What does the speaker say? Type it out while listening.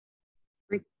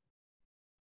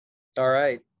All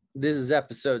right. This is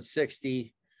episode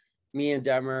 60. Me and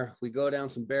Demmer, we go down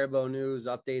some Barebow news,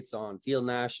 updates on field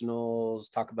nationals,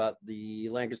 talk about the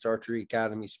Lancaster Archery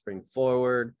Academy Spring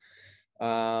Forward,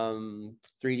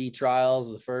 3D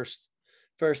trials, the first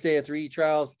day of 3D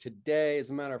trials today, as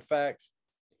a matter of fact,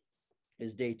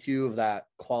 is day 2 of that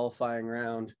qualifying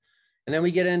round. And then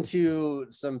we get into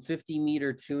some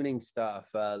 50-meter tuning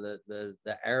stuff,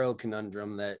 the arrow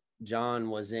conundrum that John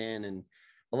was in, and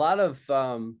a lot of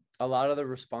the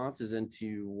responses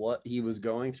into what he was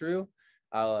going through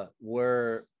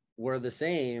were the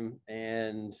same,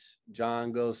 and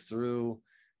John goes through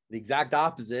the exact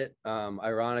opposite,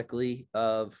 ironically,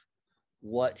 of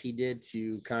what he did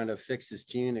to kind of fix his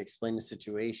tune, explain the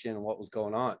situation and what was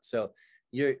going on. So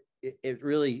it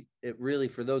really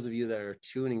for those of you that are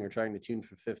tuning or trying to tune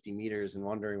for 50 meters and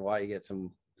wondering why you get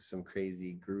some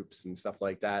crazy groups and stuff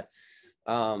like that,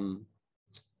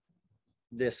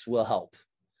 this will help.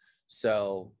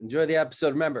 So enjoy the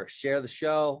episode. Remember, share the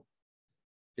show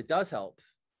if it does help,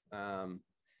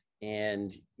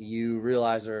 and you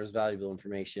realize there is valuable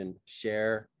information.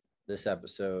 Share this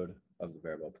episode of the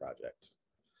Barebow Project.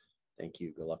 Thank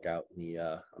you. Good luck out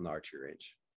on the archery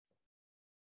range.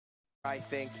 I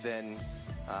think then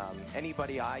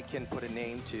anybody I can put a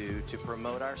name to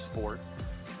promote our sport.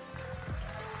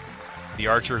 The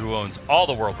archer who owns all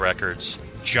the world records,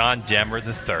 John Demmer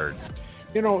III.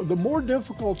 You know, the more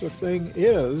difficult a thing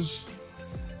is,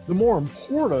 the more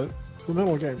important the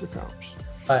mental game becomes.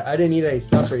 I didn't eat any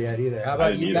supper yet either. How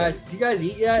about you guys? You guys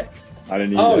eat yet? I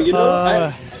didn't eat yet. You know,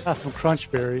 I got some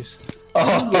crunch berries.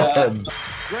 Oh, yeah.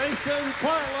 Grayson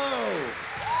Partlow.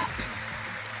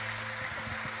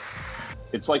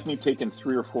 It's like me taking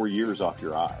 3 or 4 years off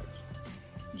your eyes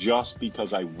just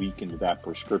because I weakened that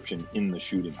prescription in the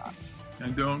shooting eye.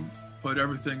 And don't put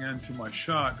everything into my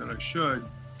shot that I should,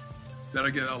 that I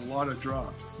get a lot of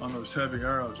drop on those heavy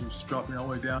arrows. It's dropping all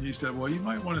the way down. He said, well, you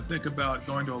might want to think about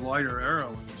going to a lighter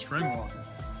arrow and string walking.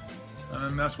 And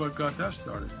then that's what got that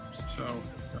started. So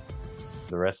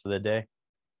the rest of the day.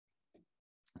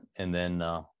 And then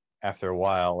after a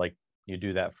while, like you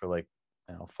do that for like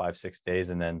 5-6 days,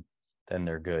 and then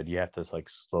they're good. You have to like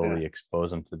slowly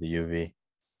expose them to the UV.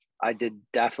 I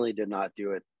definitely did not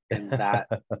do it in that,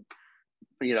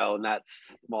 not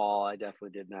small. I definitely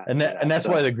did not. And that's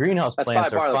why the greenhouse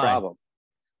plants are fine. Problem.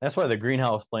 That's why the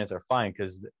greenhouse plants are fine,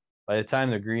 because by the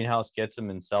time the greenhouse gets them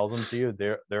and sells them to you,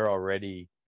 they're already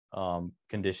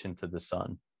conditioned to the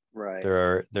sun. Right.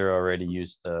 They're already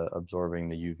used to absorbing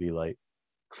the UV light.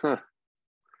 Huh.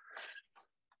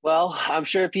 Well, I'm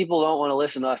sure people don't want to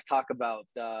listen to us talk about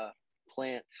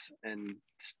plants and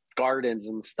gardens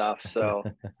and stuff, so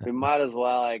we might as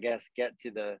well, I guess, get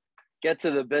to the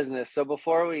business. So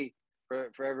before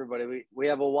for everybody, we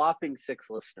have a whopping 6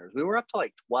 listeners. We were up to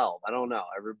like 12. I don't know.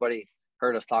 Everybody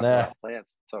heard us talk about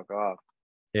plants, took off.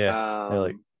 Yeah.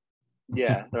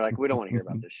 They're like, we don't want to hear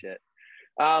about this shit.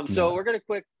 So we're gonna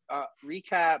quick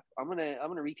recap. I'm gonna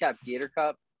recap Gator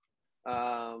Cup,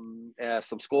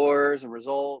 some scores and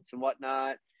results and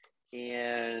whatnot,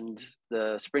 and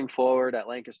the spring forward at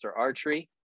Lancaster Archery.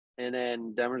 And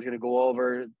then Demmer's going to go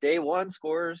over day 1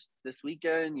 scores this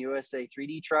weekend. USA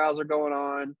 3D trials are going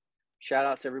on. Shout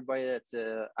out to everybody that's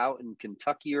out in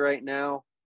Kentucky right now.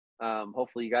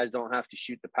 Hopefully you guys don't have to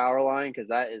shoot the power line, because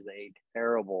that is a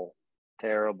terrible,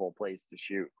 terrible place to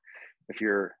shoot if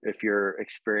you're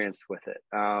experienced with it.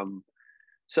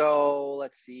 So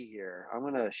let's see here. I'm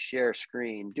going to share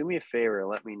screen. Do me a favor.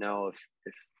 Let me know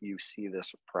if you see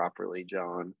this properly,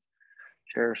 John.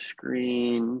 Share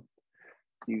screen.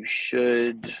 You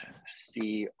should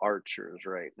see archers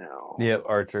right now. Yep,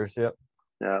 archers. Yep.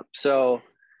 Yeah. So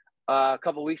a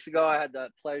couple of weeks ago, I had the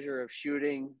pleasure of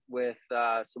shooting with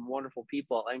some wonderful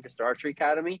people at Lancaster Archery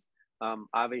Academy.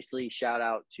 Obviously, shout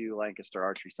out to Lancaster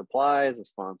Archery Supplies, the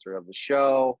sponsor of the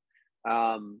show.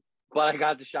 But I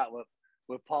got the shot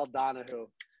with Paul Donahue.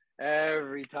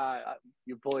 Every time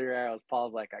you pull your arrows,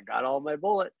 Paul's like, I got all my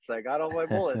bullets.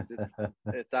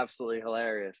 It's absolutely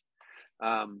hilarious.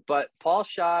 But Paul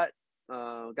shot,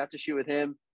 got to shoot with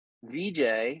him.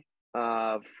 VJ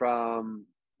from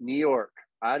New York.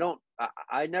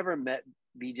 I never met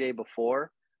VJ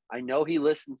before. I know he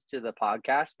listens to the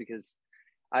podcast because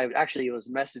I actually was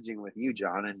messaging with you,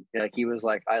 John, and like he was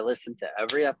like, I listened to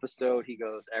every episode. He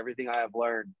goes, everything I have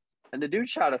learned. And the dude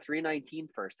shot a 319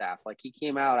 first half. Like he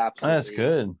came out absolutely That's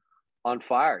good. On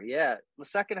fire. Yeah. The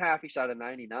second half he shot a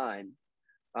 99.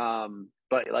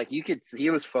 But like you could see he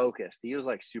was focused. He was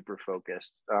like super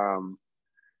focused.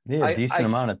 Decent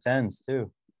amount of 10s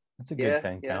too. That's a good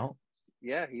 10 count.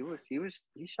 Yeah, he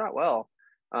shot well.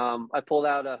 I pulled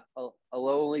out a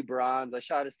lonely bronze. I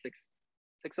shot a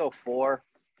 6:04.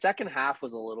 Second half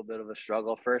was a little bit of a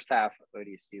struggle. First half, where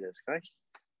do you see this? I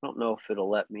don't know if it'll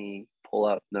let me pull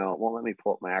up. No, it won't let me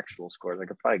pull up my actual scores. I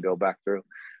could probably go back through.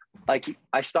 Like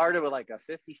I started with like a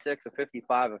 56, a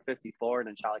 55, a 54, and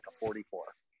then shot like a 44.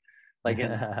 Like,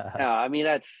 I mean,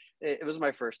 it was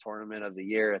my first tournament of the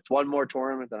year. It's one more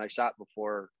tournament than I shot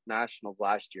before nationals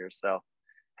last year. So,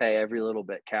 hey, every little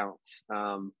bit counts.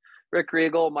 Rick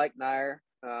Riegel, Mike Nair.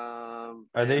 Are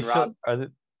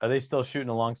they still shooting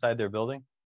alongside their building?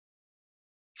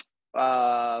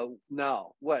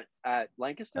 No. What, at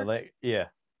Lancaster? Yeah.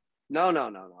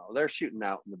 No. They're shooting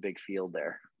out in the big field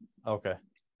there. Okay.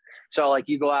 So like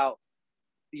you go out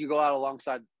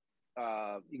alongside,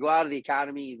 you go out of the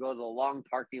academy, you go to the long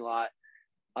parking lot,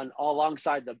 and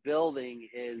alongside the building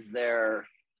is their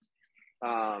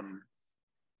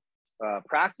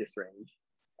practice range,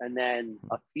 and then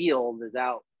a field is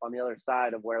out on the other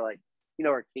side of where, like, you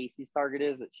know where Casey's target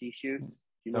is that she shoots.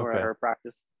 You know where her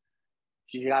practice.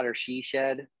 She's got her she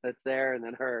shed that's there, and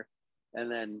then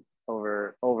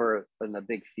over in the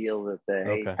big field that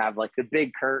they have, like the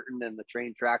big curtain and the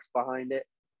train tracks behind it.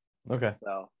 Okay.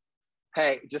 So,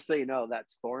 hey, just so you know,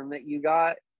 that storm that you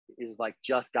got is like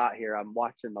just got here. I'm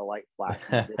watching the light flash.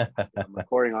 I'm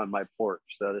recording on my porch,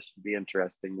 so this should be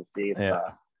interesting to see if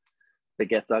it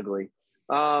gets ugly.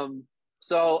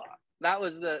 So that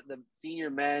was the senior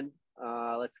men.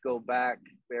 Let's go back.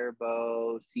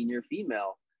 Barebow senior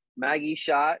female. Maggie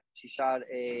shot. She shot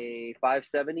a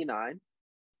 579,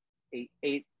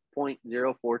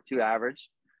 8.042 average.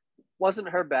 Wasn't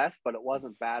her best, but it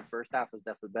wasn't bad. First half was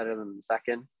definitely better than the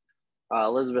second.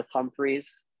 Elizabeth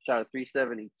Humphreys shot a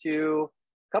 372.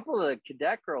 A couple of the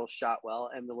cadet girls shot well.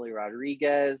 Emily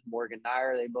Rodriguez, Morgan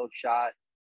Nair, they both shot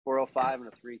 405 and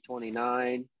a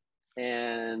 329.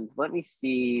 And let me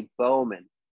see, Bowman.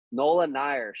 Nola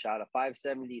Nair shot a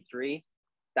 573.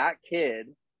 That kid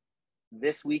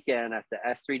this weekend at the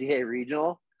S3DA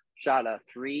regional shot a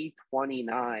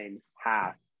 329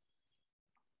 half.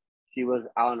 She was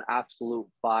on absolute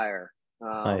fire.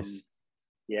 Nice.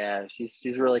 Yeah,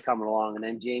 she's really coming along. And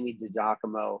then Jamie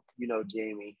DiGiacomo, you know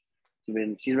Jamie.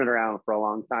 She's been around for a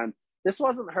long time. This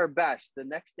wasn't her best. The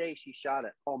next day she shot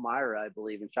at Palmyra, I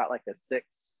believe, and shot like a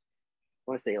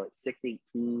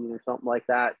 618 or something like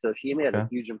that. So she made a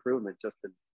huge improvement just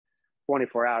in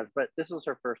 24 hours. But this was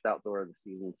her first outdoor of the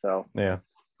season. So, yeah,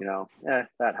 you know,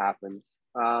 that happens.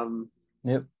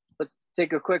 Yep. Let's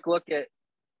take a quick look at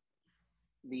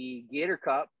the Gator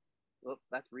Cup. Oh,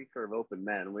 that's recurve open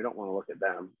men. We don't want to look at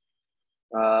them.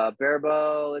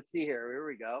 Barebow, let's see here. Here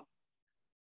we go.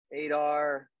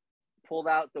 Adar pulled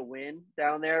out the win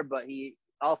down there, but he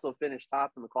also finished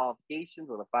top in the qualifications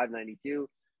with a 592.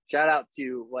 Shout out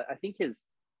to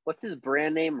what's his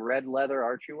brand name? Red Leather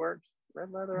Archery Works.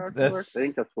 Red Leather Archery Works. I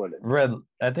think that's what it is.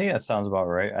 I think that sounds about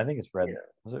right. I think it's red. Yeah.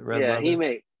 Is it red? Yeah,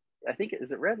 leather?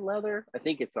 Is it Red Leather? I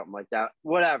think it's something like that.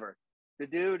 Whatever. The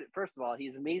dude, first of all,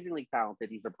 he's amazingly talented.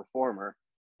 He's a performer,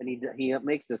 and he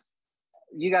makes this.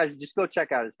 You guys just go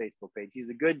check out his Facebook page. He's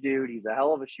a good dude. He's a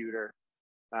hell of a shooter.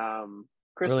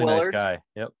 Chris really Willard, nice guy.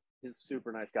 Yep, he's a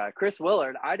super nice guy. Chris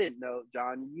Willard, I didn't know.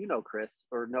 John, you know Chris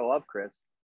or know of Chris?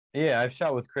 Yeah, I've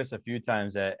shot with Chris a few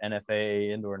times at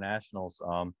NFA Indoor Nationals.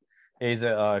 He's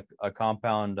a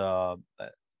compound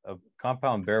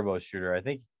barebow shooter. I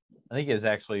think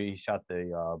he shot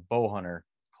the bow hunter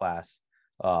class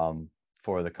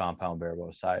for the compound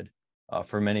barebow side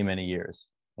for many years.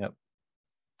 Yep.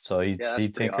 So he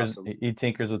tinkers awesome. He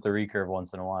tinkers with the recurve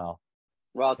once in a while.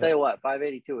 Well, I'll tell you what,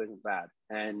 582 isn't bad,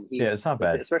 and it's not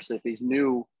bad, especially if he's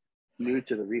new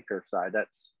to the recurve side.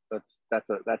 That's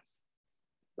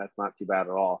not too bad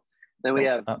at all. Then we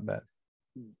have not bad.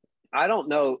 I don't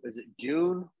know. Is it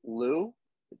June Liu?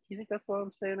 Do you think that's what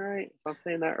I'm saying right? If I'm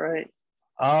saying that right?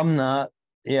 I'm not.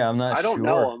 Yeah, I'm not. I don't sure.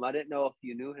 know him. I didn't know if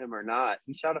you knew him or not.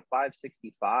 He shot a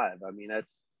 565. I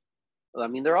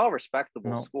mean, they're all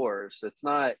respectable scores.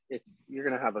 You're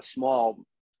gonna have a smaller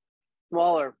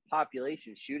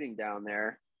population shooting down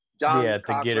there. John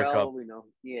Cockrell, we know.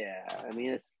 Yeah, I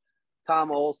mean, it's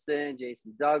Tom Olson,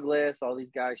 Jason Douglas, all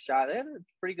these guys shot. They had a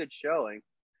pretty good showing.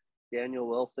 Daniel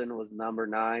Wilson was number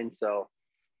 9, so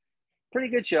pretty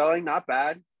good showing, not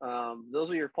bad. Those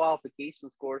are your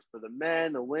qualification scores for the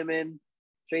men. The women,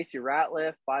 Tracy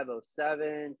Ratliff,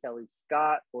 507, Kelly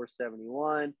Scott,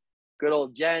 471. Good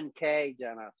old Jenna, sorry,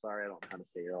 I don't know how to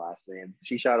say your last name.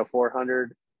 She shot a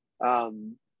 400. It's a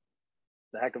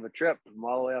heck of a trip from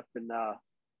all the way up in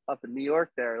New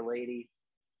York there, lady.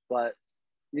 But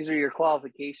these are your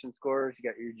qualification scores. You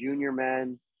got your junior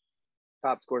men,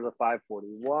 top scores of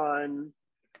 541.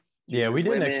 Yeah, we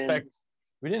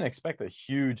didn't expect a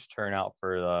huge turnout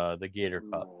for the Gator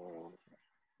Cup.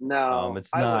 No, It's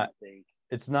I not. wouldn't think.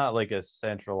 It's not like a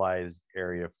centralized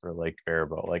area for like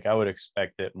Barebow. Like I would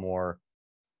expect it more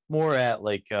at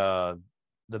like the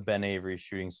Ben Avery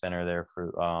Shooting Center there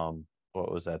for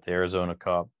what was that, the Arizona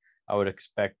Cup. I would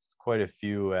expect quite a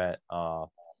few at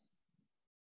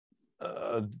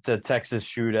the Texas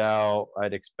Shootout.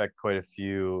 I'd expect quite a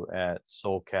few at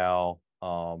SoCal,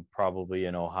 probably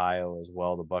in Ohio as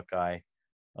well, the Buckeye.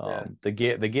 Yeah. The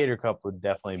Gator Cup would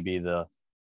definitely be the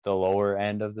lower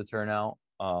end of the turnout,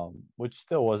 which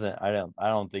still wasn't. I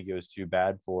don't think it was too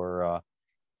bad for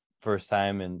first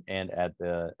time and at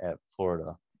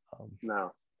Florida.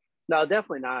 No, no,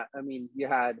 definitely not. I mean, you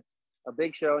had a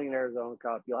big showing in Arizona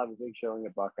Cup. You'll have a big showing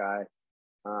at Buckeye.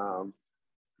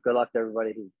 Good luck to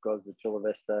everybody who goes to Chula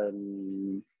Vista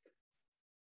in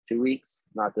 2 weeks,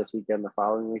 not this weekend, the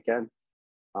following weekend,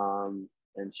 and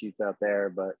shoots out there.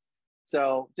 But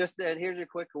so just and here's a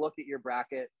quick look at your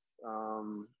brackets.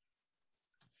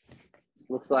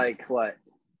 Looks like what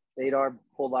Adar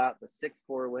pulled out the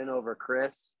 6-4 win over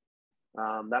Chris.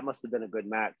 That must have been a good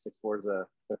match. 6-4 is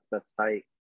that's tight.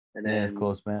 And then it's a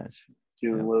close match.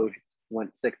 June Wu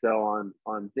went 6-0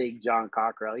 on Big John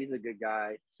Cockrell. He's a good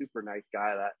guy, super nice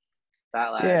guy.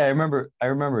 That lad. Yeah, I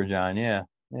remember John. Yeah.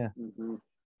 Mm-hmm.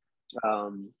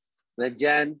 Then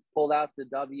Jen pulled out the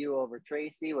W over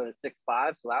Tracy with a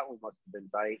 6-5, so that one must have been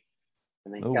tight.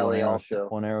 And then Kelly also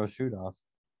one arrow shoot off.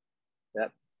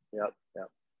 Yep.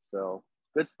 So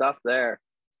good stuff there.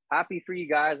 Happy for you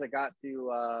guys. I got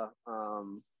to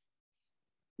go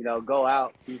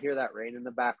out. Can you hear that rain in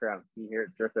the background? Can you hear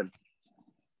it dripping?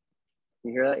 Can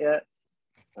you hear that yet?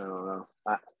 I don't know.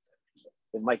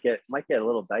 It might get a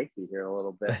little dicey here a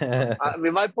little bit. I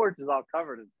mean, my porch is all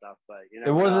covered and stuff, but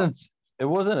it wasn't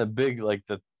a big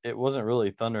it wasn't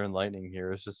really thunder and lightning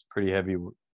here. It's just pretty heavy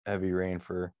rain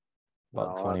for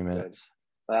about 20 minutes. Good.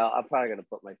 Well, I'm probably gonna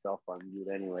put myself on mute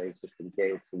anyways, just in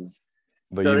case.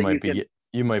 But so you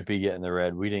might be getting the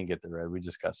red. We didn't get the red. We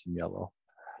just got some yellow.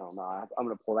 I don't know. I'm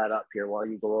gonna pull that up here while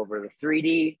you go over the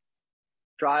 3D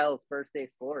trials first day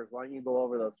scores. Why don't you go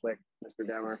over those quick, Mr.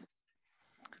 Demmer?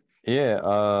 Yeah.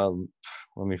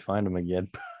 Let me find them again.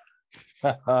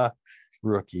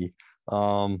 Rookie.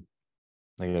 I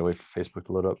gotta wait for Facebook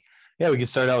to load up. Yeah, we can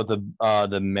start out with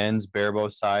the men's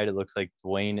Barebow side. It looks like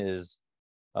Dwayne is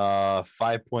 5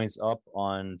 points up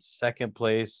on second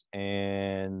place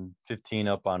and 15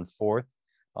 up on fourth.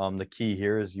 The key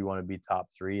here is you want to be top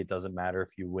 3. It doesn't matter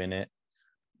if you win it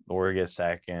or get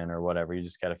second or whatever. You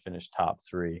just got to finish top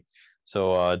 3.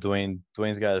 So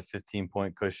Dwayne's got a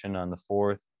 15-point cushion on the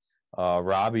fourth.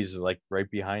 Robbie's like right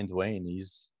behind Dwayne.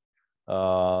 He's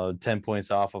 10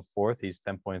 points off of fourth. He's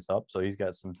 10 points up, so he's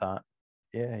got some time.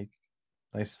 Yeah,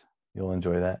 nice. You'll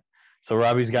enjoy that. So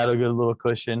Robbie's got a good little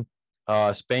cushion.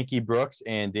 Spanky Brooks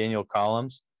and Daniel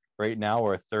Collins right now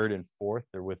are third and fourth.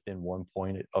 They're within 1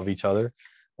 point of each other.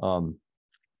 And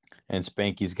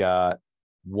Spanky's got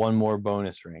one more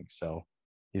bonus ring. So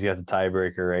he's got the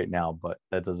tiebreaker right now, but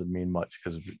that doesn't mean much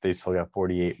because they still got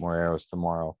 48 more arrows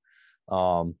tomorrow.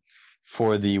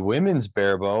 For the women's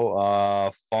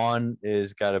Barebow, Fawn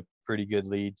is got a pretty good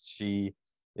lead. She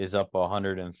is up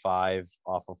 105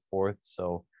 off of fourth.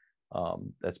 So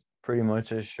that's pretty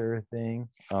much a sure thing.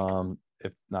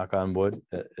 If knock on wood,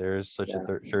 there is such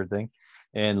a sure thing.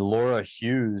 And Laura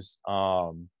Hughes,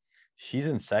 she's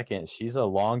in second. She's a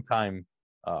longtime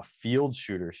field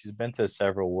shooter. She's been to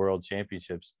several world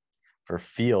championships for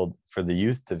field for the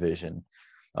youth division.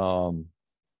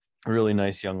 Really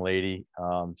nice young lady.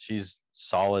 She's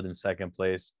solid in second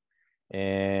place.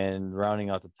 And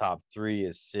rounding out the top 3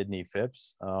 is Sydney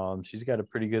Phipps. She's got a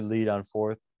pretty good lead on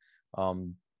fourth.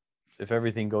 If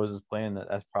everything goes as planned,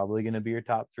 that's probably going to be your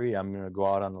top 3. I'm going to go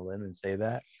out on the limb and say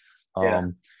that.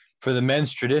 For the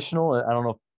men's traditional, I don't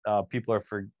know if people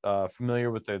are familiar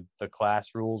with the class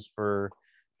rules for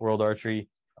World Archery.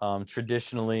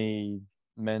 Traditionally,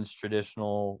 men's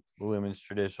traditional, women's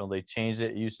traditional, they changed it.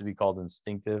 It used to be called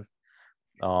instinctive.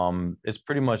 It's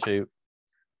pretty much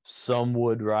some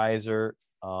wood riser.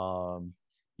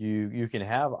 You can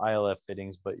have ILF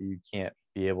fittings, but you can't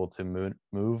be able to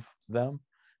move them.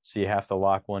 So you have to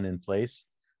lock one in place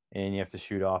and you have to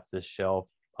shoot off this shelf.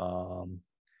 I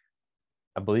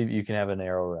believe you can have an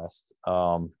arrow rest,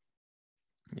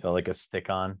 like a stick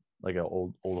on, like an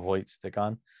old Hoyt stick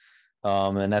on.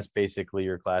 And that's basically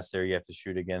your class there. You have to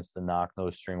shoot against the knock, no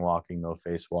string walking, no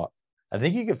face walk. I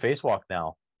think you can face walk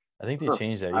now. I think they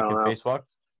changed that. You can face walk,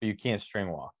 but you can't string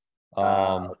walk.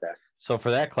 Okay. So for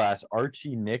that class,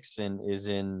 Archie Nixon is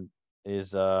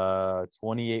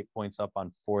 28 points up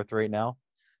on fourth right now.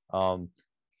 I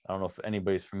don't know if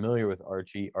anybody's familiar with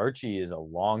Archie. Archie is a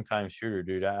longtime shooter,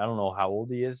 dude. I don't know how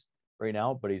old he is, right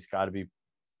now, but he's got to be,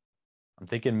 I'm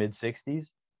thinking mid 60s,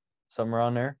 somewhere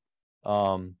around there.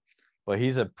 But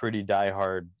he's a pretty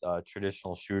diehard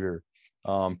traditional shooter.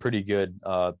 Pretty good.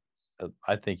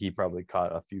 I think he probably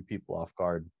caught a few people off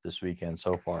guard this weekend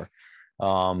so far.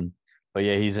 But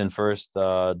yeah, he's in first.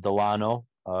 Delano,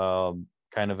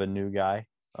 kind of a new guy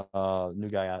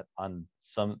on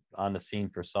the scene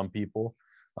for some people.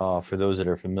 For those that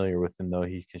are familiar with him, though,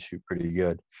 he can shoot pretty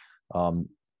good.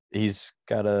 He's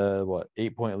got a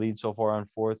 8-point lead so far on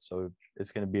fourth, so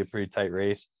it's going to be a pretty tight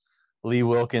race. Lee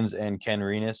Wilkins and Ken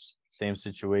Renis, same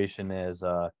situation as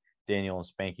Daniel and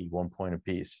Spanky, 1 point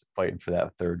apiece, fighting for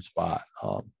that third spot.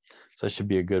 So that should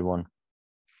be a good one.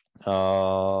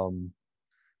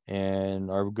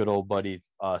 And our good old buddy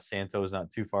Santo is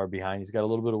not too far behind. He's got a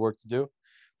little bit of work to do,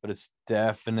 but it's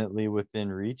definitely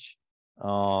within reach.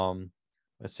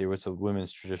 Let's see, what's a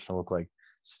women's traditional look like?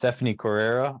 Stephanie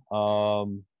Correra.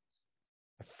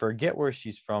 I forget where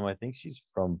she's from. I think she's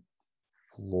from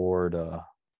Florida.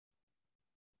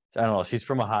 I don't know. She's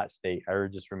from a hot state. I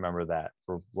just remember that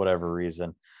for whatever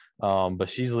reason. But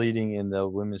she's leading in the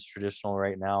women's traditional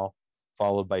right now,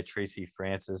 followed by Tracy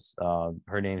Francis.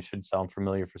 Her name should sound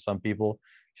familiar for some people.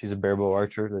 She's a Barebow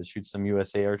archer that shoots some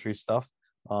USA archery stuff.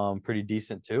 Pretty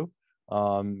decent too.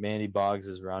 Mandy Boggs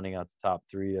is rounding out the top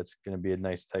three. That's going to be a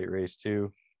nice tight race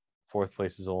too. Fourth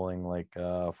place is only like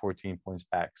 14 points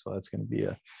back, so that's going to be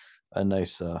a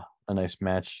nice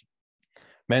match.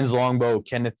 Men's longbow,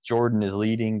 Kenneth Jordan is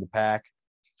leading the pack,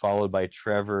 followed by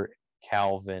Trevor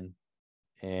Calvin,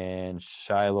 and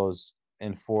Shiloh's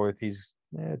in fourth. He's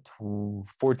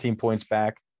 14 points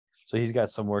back, so he's got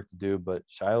some work to do, but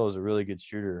Shiloh's a really good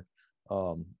shooter.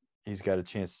 He's got a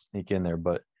chance to sneak in there,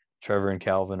 but Trevor and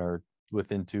Calvin are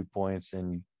within 2 points,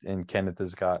 and Kenneth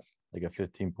has got like a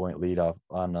 15-point lead off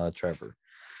on Trevor.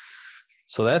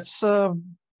 So that's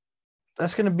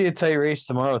going to be a tight race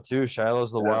tomorrow too.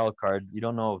 Shiloh's the wild card. You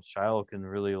don't know if Shiloh can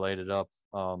really light it up.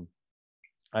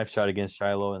 I've shot against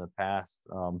Shiloh in the past,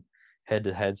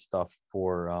 head-to-head stuff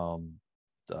for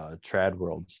Trad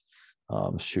Worlds,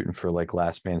 shooting for like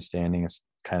last man standing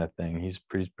kind of thing. He's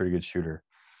pretty good shooter.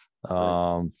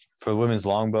 For the women's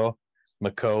longbow,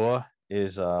 Makoa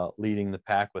is leading the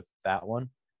pack with that one.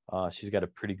 She's got a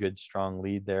pretty good strong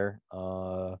lead there.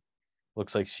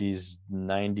 Looks like she's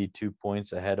 92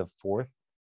 points ahead of fourth.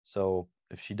 So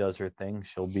if she does her thing,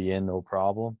 she'll be in no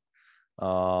problem.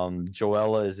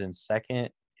 Joella is in second,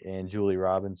 and Julie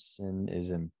Robinson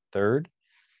is in third.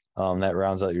 That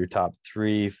rounds out your top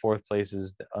three. Fourth place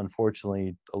is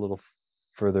unfortunately a little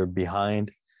further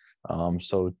behind.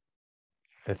 So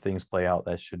if things play out,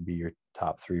 that should be your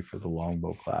top three for the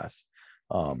longbow class.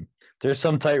 There's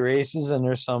some tight races and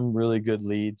there's some really good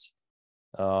leads.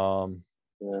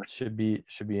 Should be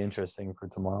interesting for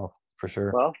tomorrow for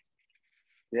sure. Well,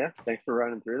 yeah, thanks for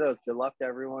running through those. Good luck to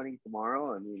everyone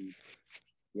tomorrow. I mean,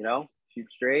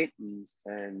 shoot straight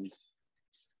and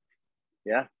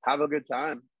yeah, have a good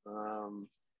time.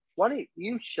 Why do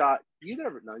you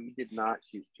did not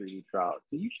shoot 3D trout.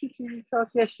 Did you shoot 3D trout?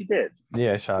 Yes, you did.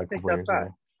 Yeah, I shot a couple years ago.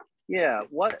 Yeah.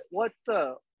 What's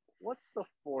the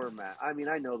format? I mean,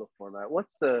 I know the format.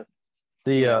 What's the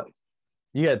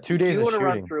you got 2 days of shooting. You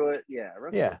want to run through it? Yeah,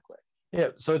 run through it quick. Yeah,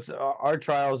 so it's our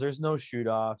trials. There's no shoot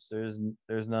offs. There's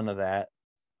none of that.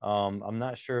 I'm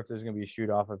not sure if there's going to be a shoot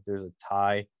off if there's a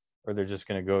tie or they're just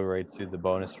going to go right to the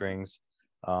bonus rings.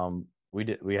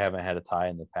 We haven't had a tie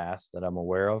in the past that I'm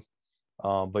aware of.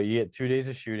 But you get 2 days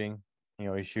of shooting.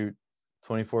 You shoot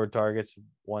 24 targets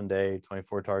one day,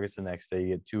 24 targets the next day.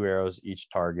 You get 2 arrows each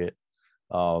target.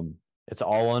 It's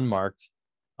all unmarked.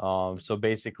 So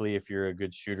basically, if you're a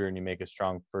good shooter and you make a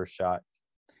strong first shot,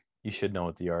 you should know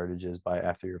what the yardage is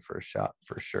after your first shot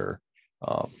for sure.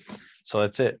 So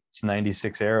that's it. It's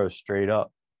 96 arrows straight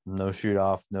up. No shoot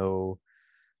off, no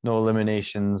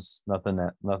eliminations, nothing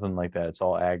like that. It's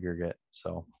all aggregate.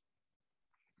 So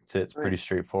that's it. It's pretty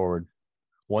straightforward.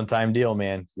 One-time deal,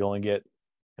 man. You only get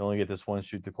this one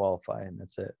shoot to qualify, and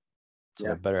that's it.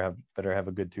 So better have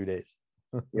a good 2 days.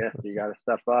 Yeah, you got to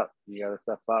step up.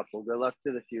 Well, good luck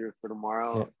to the shooters for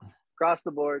tomorrow. Yeah. Across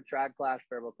the board, trad class,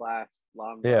 Barebow class,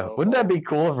 longbow. Yeah, wouldn't that be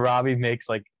cool if Robbie makes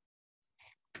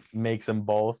them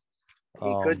both?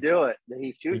 He could do it.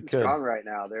 He's shooting strong right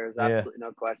now. There's absolutely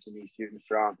no question he's shooting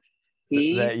strong.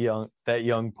 That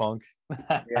young punk.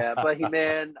 Yeah, but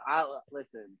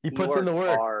listen. He puts in the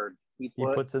work. Hard. He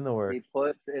puts in the work. He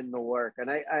puts in the work, and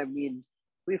I mean,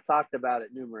 we've talked about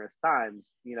it numerous times.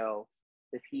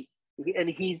 If he's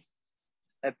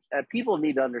people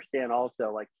need to understand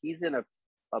also, like, he's in a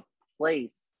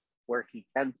place where he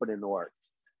can put in the work.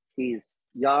 He's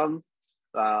young,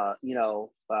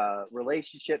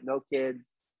 relationship, no kids,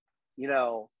 you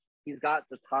know, he's got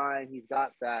the time, he's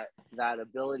got that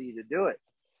ability to do it.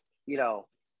 You know,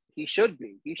 he should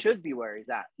be where he's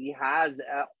at. He has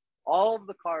all of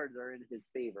the cards are in his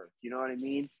favor. You know what I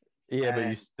mean? Yeah, but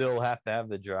you still have to have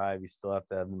the drive. You still have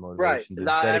to have the Right. motivation, the And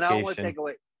I don't want to dedication, take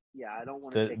away. Yeah, I don't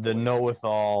want to take the away.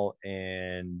 know-with-all,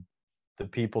 and the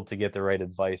people to get the right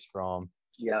advice from.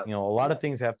 Yeah. You know, a lot of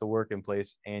things have to work in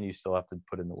place, and you still have to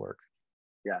put in the work.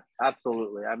 Yeah,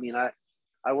 absolutely. I mean, I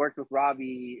worked with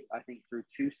Robbie, I think, through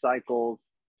 2 cycles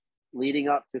leading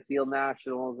up to Field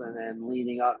Nationals and then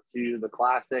leading up to the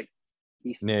Classic.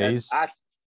 He's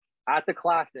at the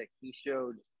Classic, he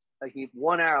showed like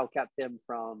one arrow kept him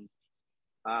from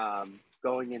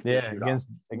going into the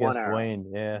against Dwayne.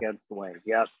 Yeah, against Dwayne.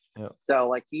 Yep. So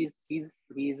like he's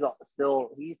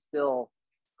still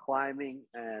climbing,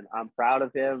 and I'm proud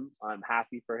of him. I'm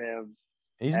happy for him.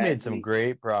 He's made some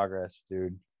great progress,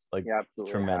 dude. Like,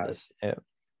 tremendous. Yeah.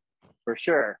 For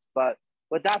sure. But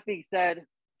with that being said,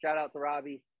 shout out to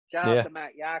Robbie. Shout out to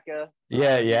Matt Yaka.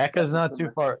 Yeah, Yaka's not too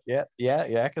far. Yeah,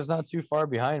 Yaka's not too far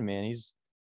behind, man. He's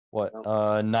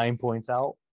 9 points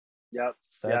out. Yep.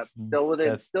 Still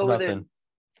within.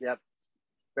 Yep.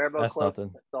 Barebow That's close.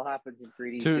 nothing. That still happens in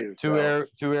 3D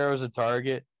two arrows a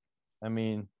target. I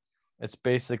mean, it's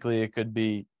basically, it could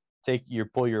be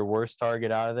pull your worst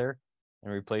target out of there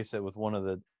and replace it with one of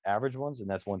the average ones, and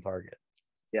that's 1 target.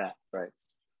 Yeah, right.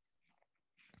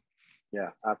 Yeah,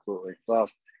 absolutely. Well,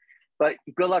 but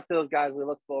good luck to those guys. We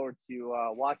look forward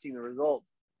to watching the results.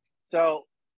 So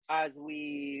as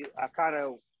we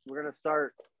we're going to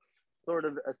start sort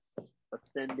of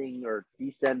ascending or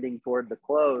descending toward the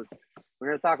close. We're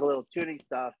going to talk a little tuning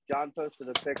stuff. John posted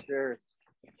a picture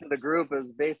to the group. It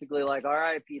was basically like, all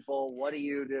right, people, what do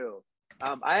you do?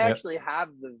 I actually have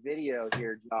the video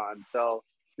here, John. So,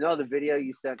 you know the video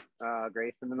you sent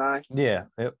Grayson and I? Yeah.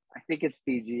 Yep. I think it's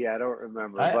PG. I don't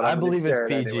remember. But I believe it's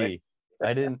PG. Anyway.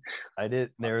 I didn't.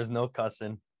 There was no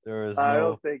cussing. There was I no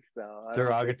don't think so.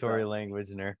 derogatory language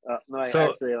in there. No,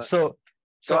 So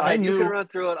I knew. You can run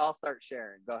through it. I'll start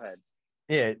sharing. Go ahead.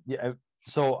 Yeah.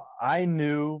 So I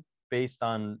knew based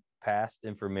on past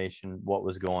information what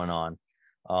was going on.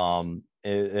 And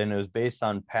it was based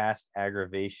on past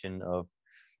aggravation of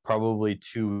probably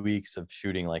 2 weeks of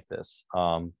shooting like this,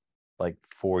 like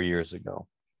 4 years ago.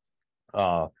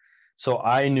 So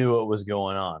I knew what was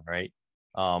going on, right?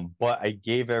 But I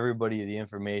gave everybody the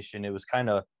information. It was kind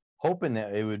of hoping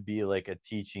that it would be like a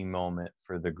teaching moment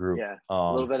for the group. Yeah,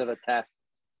 a little bit of a test.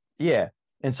 Yeah.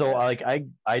 And so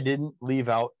I didn't leave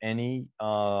out any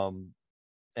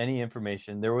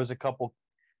information. There was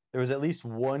at least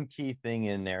one key thing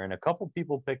in there, and a couple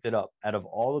people picked it up. Out of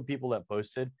all the people that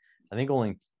posted, I think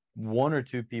only 1 or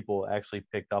 2 people actually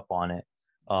picked up on it.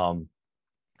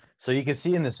 So you can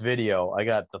see in this video, I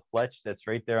got the fletch that's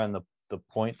right there on the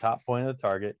top point of the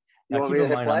target. You want me to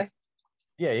hit play?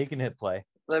 Yeah, you can hit play.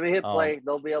 Let me hit play.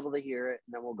 They'll be able to hear it,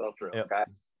 and then we'll go through. Yep. Okay.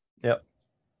 Yep.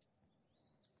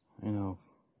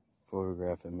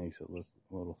 Photograph, it makes it look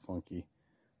a little funky,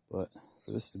 but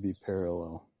for this to be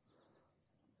parallel,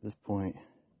 this point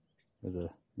where the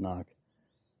knock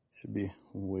should be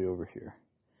way over here.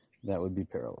 That would be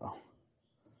parallel.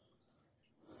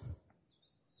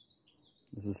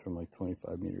 This is from like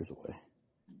 25 meters away.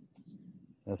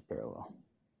 That's parallel.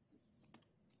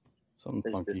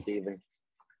 Something funky. Deceiving.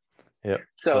 Yep.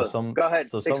 So go ahead.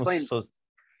 Explain.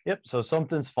 So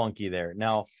something's funky there.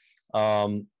 Now,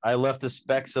 I left the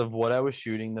specs of what I was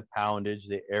shooting, the poundage,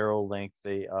 the arrow length,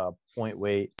 the point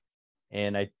weight,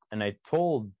 and I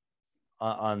told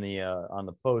on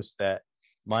the post that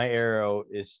my arrow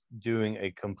is doing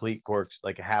a complete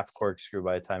like a half corkscrew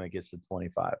by the time it gets to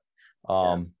 25.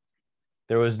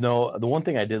 There was the one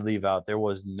thing I did leave out, there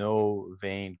was no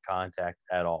vein contact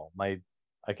at all. I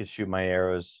could shoot my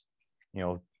arrows,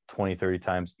 20, 30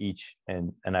 times each,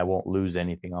 and I won't lose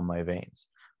anything on my veins.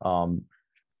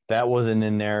 That wasn't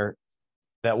in there.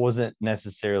 That wasn't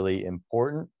necessarily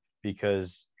important,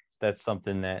 because that's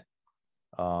something that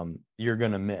you're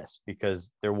going to miss,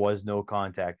 because there was no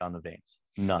contact on the veins.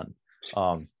 None.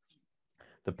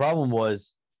 The problem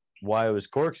was why I was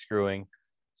corkscrewing.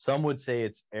 Some would say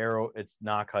it's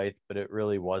knock height, but it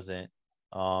really wasn't.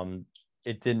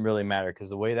 It didn't really matter, because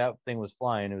the way that thing was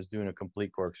flying, it was doing a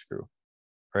complete corkscrew,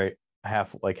 right?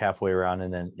 Halfway around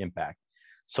and then impact.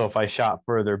 So if I shot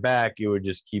further back, it would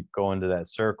just keep going to that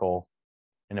circle.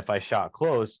 And if I shot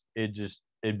close,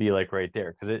 it'd be like right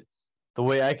there. Because the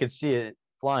way I could see it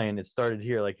flying, it started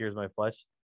here, like here's my fletch.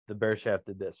 The bear shaft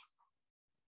did this.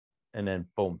 And then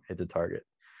boom, hit the target.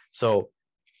 So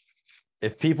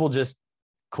if people just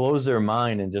close their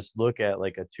mind and just look at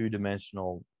like a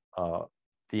 2-dimensional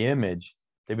the image,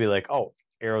 they'd be like, oh,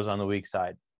 arrows on the weak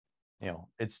side.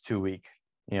 It's too weak.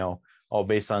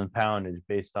 Based on poundage,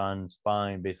 based on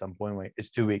spine, based on point weight, it's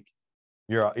too weak.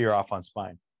 You're off on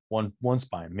spine. One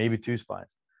spine, maybe two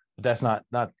spines. But that's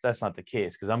not the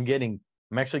case, because I'm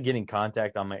actually getting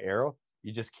contact on my arrow.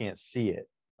 You just can't see it.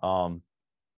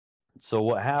 So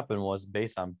what happened was,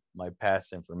 based on my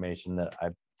past information, that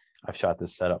I've shot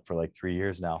this setup for like 3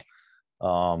 years now.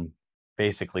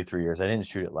 Basically 3 years. I didn't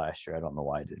shoot it last year. I don't know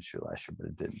why I didn't shoot it last year, but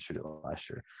it didn't shoot it last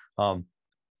year.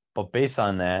 But based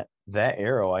on that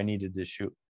arrow, I needed to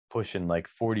shoot pushing like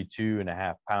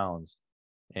 42.5 pounds.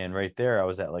 And right there, I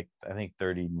was at like, I think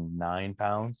 39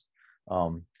 pounds.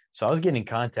 So I was getting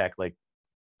contact like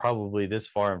probably this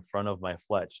far in front of my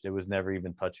fletched. It was never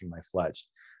even touching my fletched.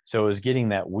 So it was getting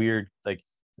that weird, like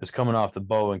it was coming off the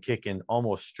bow and kicking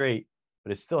almost straight,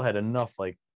 but it still had enough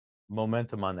like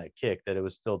momentum on that kick that it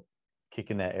was still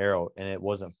kicking that arrow, and it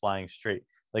wasn't flying straight.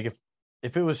 Like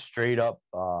if it was straight up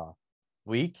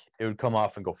weak, it would come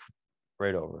off and go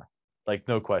right over. Like,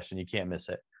 no question, you can't miss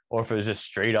it. Or if it was just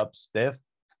straight up stiff,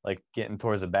 like getting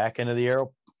towards the back end of the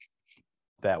arrow,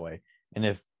 that way. And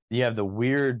if you have the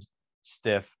weird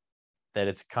stiff that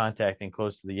it's contacting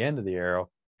close to the end of the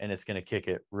arrow, and it's going to kick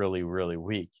it really, really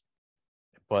weak.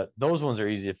 But those ones are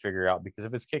easy to figure out, because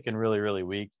if it's kicking really, really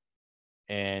weak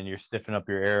and you're stiffing up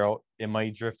your arrow, it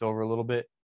might drift over a little bit,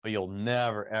 but you'll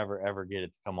never, ever, ever get it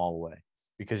to come all the way,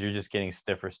 because you're just getting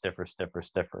stiffer.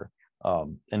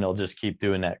 And it'll just keep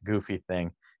doing that goofy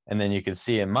thing. And then you can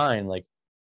see in mine, like,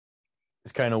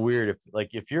 it's kind of weird.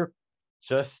 If you're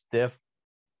just stiff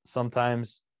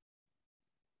sometimes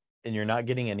and you're not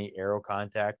getting any arrow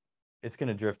contact, it's going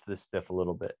to drift to the stiff a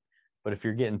little bit. But if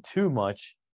you're getting too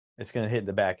much, it's going to hit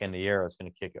the back end of the arrow. It's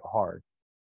going to kick it hard.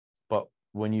 But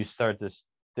when you start to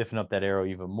stiffen up that arrow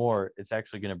even more, it's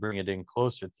actually going to bring it in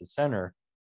closer to center,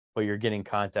 but you're getting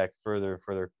contact further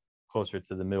closer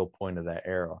to the middle point of that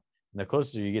arrow. And the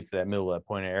closer you get to that middle of that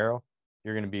point of arrow,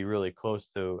 you're going to be really close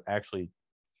to actually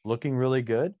looking really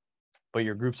good, but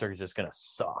your groups are just going to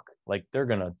suck. Like, they're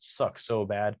going to suck so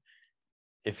bad.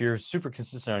 If you're super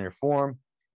consistent on your form,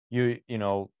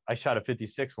 I shot a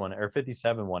 56 one or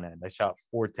 57 one end. I shot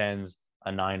 4 10s,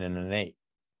 a 9, and an 8.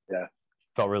 Yeah.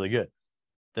 Felt really good.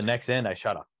 The next end, I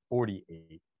shot a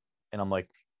 48. And I'm like,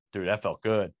 dude, that felt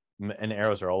good. And the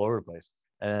arrows are all over the place.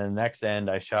 And then the next end,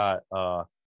 I shot, I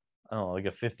don't know, like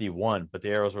a 51, but the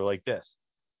arrows were like this,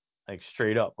 like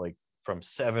straight up, like from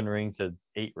 7 ring to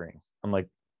 8 ring. I'm like,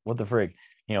 what the frig?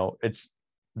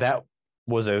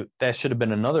 That should have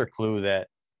been another clue that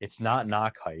it's not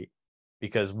knock height,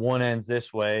 because one end's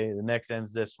this way, the next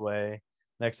end's this way,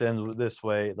 next end's this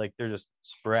way. Like, they're just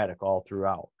sporadic all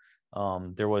throughout.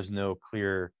 There was no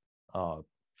clear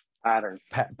pattern.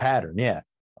 Pattern, yeah.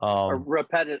 A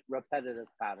repetitive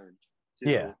pattern too.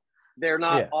 Yeah. They're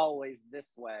not always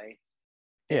this way.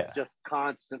 It's just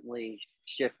constantly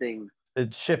shifting.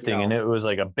 It's shifting, and it was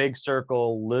like a big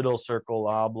circle, little circle,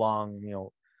 oblong,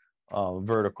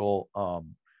 vertical.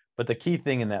 But the key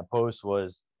thing in that post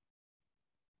was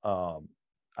I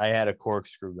had a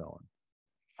corkscrew going.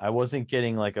 I wasn't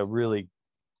getting like a really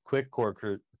quick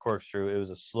corkscrew. It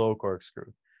was a slow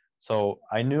corkscrew. So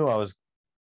I knew I was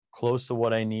close to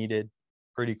what I needed,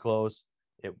 pretty close.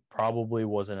 It probably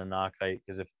wasn't a knock height,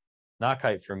 because if knock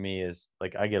height for me is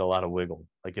like, I get a lot of wiggle.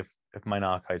 Like if my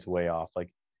knock height's way off, like,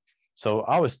 so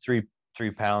I was 3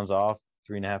 pounds off,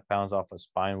 3.5 pounds off a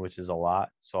spine, which is a lot.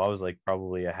 So I was like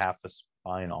probably a half a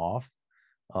spine off.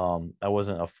 I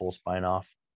wasn't a full spine off,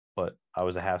 but I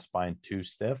was a half spine too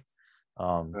stiff.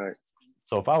 Right.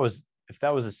 So if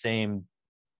that was the same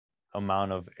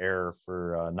amount of error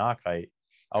for knock height,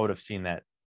 I would have seen that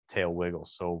tail wiggle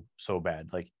so bad,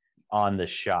 like on the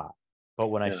shot. But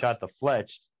when I shot the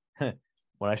fletched,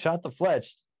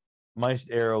 my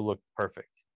arrow looked perfect.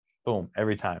 Boom,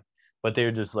 every time. But they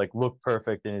would just like look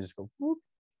perfect, and it just go whoop,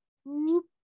 whoop.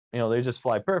 They just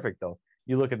fly perfect though.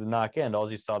 You look at the knock end,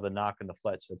 all you saw the knock and the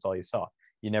fletch. That's all you saw.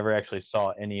 You never actually saw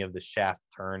any of the shaft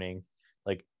turning.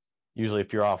 Like, usually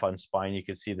if you're off on spine, you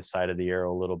could see the side of the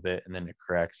arrow a little bit, and then it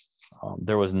corrects.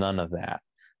 There was none of that.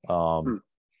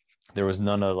 There was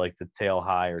none of like the tail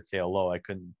high or tail low. I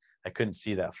couldn't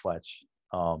see that fletch.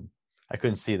 I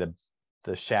couldn't see the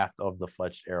shaft of the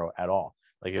fletched arrow at all.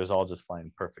 Like, it was all just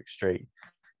flying perfect straight.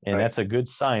 And that's a good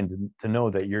sign to know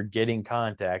that you're getting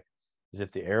contact, is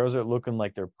if the arrows are looking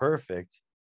like they're perfect,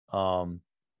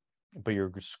 but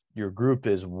your group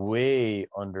is way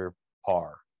under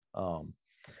par.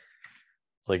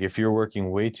 Like, if you're working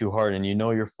way too hard and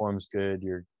your form's good,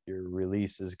 your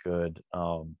release is good,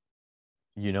 that's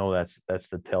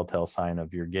the telltale sign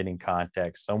of you're getting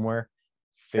contact somewhere.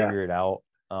 Figure it out,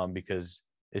 because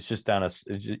it's just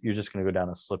you're just going to go down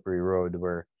a slippery road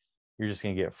where you're just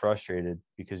going to get frustrated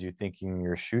because you're thinking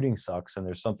your shooting sucks and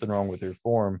there's something wrong with your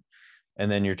form.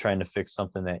 And then you're trying to fix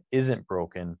something that isn't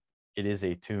broken. It is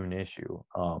a tune issue.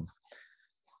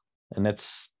 And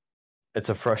it's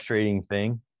a frustrating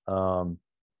thing.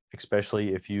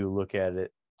 Especially if you look at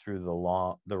it through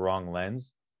the wrong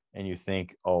lens and you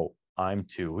think, oh, I'm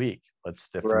too weak. Let's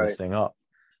stiffen this thing up.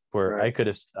 Where I could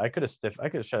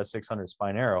have shot a 600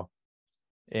 spine arrow.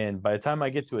 And by the time I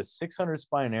get to a 600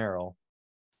 spine arrow,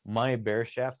 my bear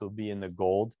shaft will be in the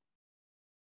gold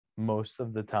most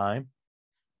of the time,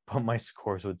 but my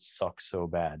scores would suck so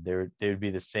bad. They would be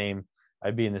the same.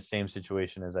 I'd be in the same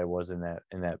situation as I was in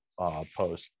that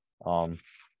post.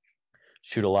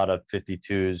 Shoot a lot of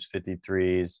 52s,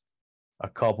 53s, a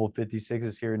couple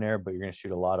 56s here and there, but you're going to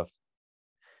shoot a lot of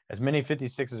as many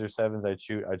 56s or 7s I'd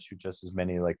shoot just as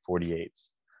many like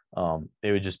 48s.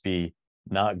 They would just be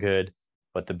not good,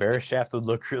 but the bear shaft would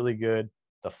look really good.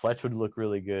 The fletch would look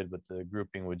really good, but the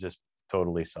grouping would just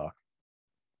totally suck.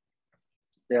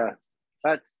 Yeah,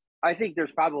 I think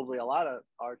there's probably a lot of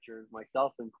archers,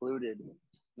 myself included,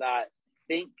 that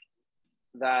think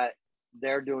that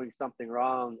they're doing something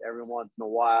wrong every once in a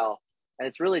while. And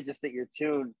it's really just that you're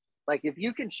tuned. Like if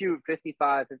you can shoot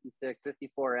 55, 56,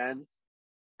 54 ends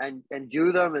and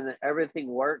do them and then everything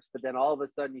works, but then all of a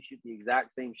sudden you shoot the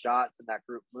exact same shots and that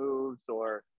group moves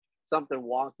or something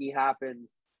wonky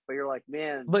happens, but you're like,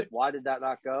 man, why did that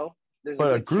not go? There's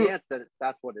a good chance that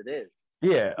that's what it is.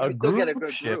 Yeah, you still get a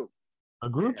good group. A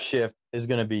group shift is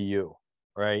going to be you,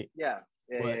 right? Yeah.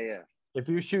 If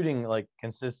you're shooting like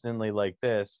consistently like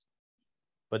this,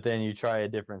 but then you try a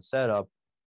different setup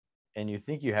and you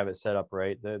think you have it set up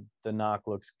right, the knock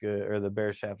looks good or the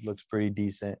bear shaft looks pretty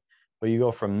decent, but you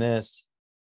go from this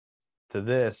to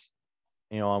this,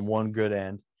 on one good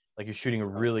end, like you're shooting a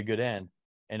really good end,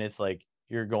 and it's like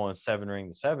you're going 7 ring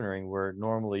to 7 ring where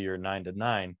normally you're 9 to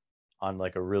 9 on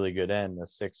like a really good end, the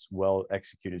 6 well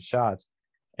executed shots,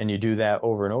 and you do that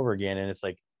over and over again, and it's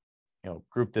like,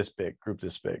 group this big, group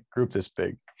this big, group this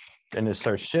big, and it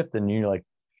starts shifting, and you're like,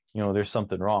 there's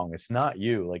something wrong. It's not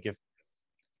you. Like if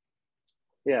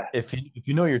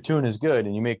you know your tune is good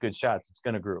and you make good shots, it's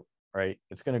going to group, right?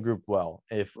 It's going to group well.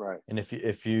 If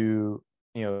you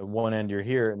one end you're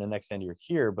here and the next end you're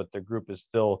here, but the group is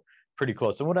still pretty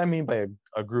close. And what I mean by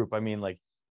a group, I mean like,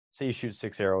 say you shoot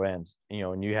 6 arrow ends,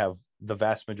 and you have the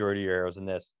vast majority of your arrows in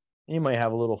this, and you might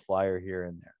have a little flyer here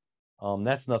and there.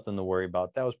 That's nothing to worry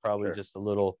about. That was probably just a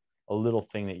little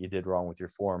thing that you did wrong with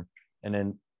your form. And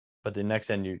then, but the next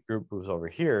end your group moves over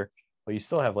here, but you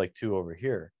still have like 2 over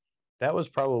here. That was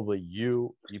probably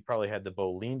you. You probably had the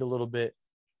bow leaned a little bit.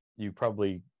 You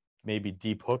probably maybe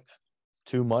deep hooked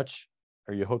too much,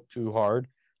 or you hooked too hard.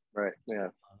 Right. Yeah.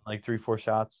 Like 3-4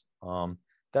 shots.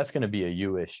 That's going to be a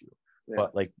you issue. Yeah.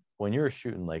 But like when you're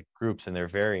shooting like groups and they're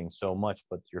varying so much,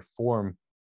 but your form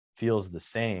feels the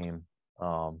same.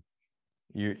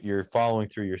 You're following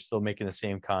through. You're still making the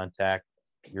same contact.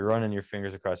 You're running your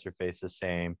fingers across your face the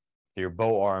same. Your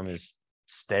bow arm is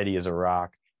steady as a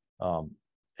rock.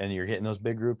 And you're hitting those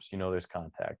big groups, there's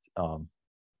contact. And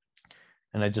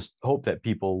I just hope that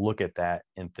people look at that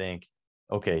and think,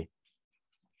 okay,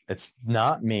 it's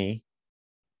not me.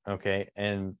 Okay.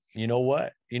 And you know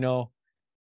what?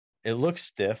 It looks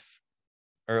stiff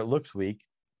or it looks weak.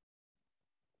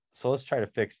 So let's try to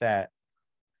fix that.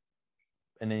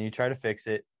 And then you try to fix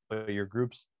it, but your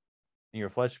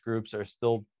fletch groups are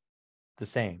still the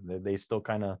same. They still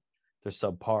they're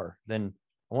subpar. Then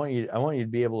I want you to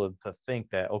be able to think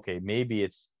that, okay, maybe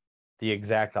it's the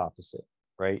exact opposite,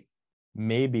 right?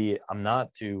 Maybe I'm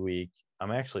not too weak.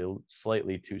 I'm actually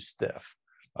slightly too stiff.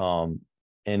 And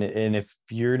if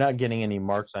you're not getting any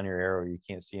marks on your arrow, you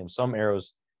can't see them. Some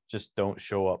arrows just don't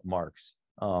show up marks.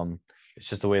 It's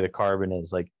just the way the carbon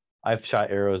is. Like I've shot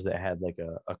arrows that had like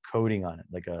a coating on it,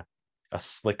 like a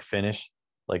slick finish,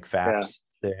 like FAPs.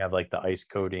 Yeah. They have like the ice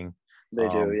coating. They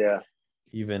do, yeah.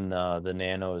 Even the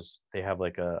nanos, they have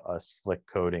like a slick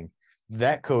coating.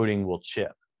 That coating will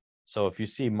chip. So if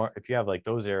you have like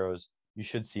those arrows, you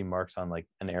should see marks on like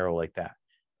an arrow like that.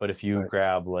 But if you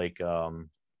grab like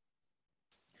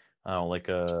like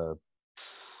a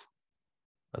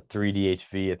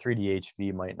 3DHV, a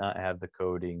 3DHV might not have the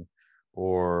coating,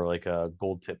 or like a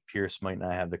gold tip Pierce might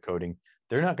not have the coating.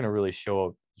 They're not going to really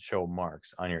show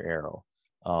marks on your arrow.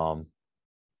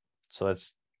 So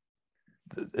it's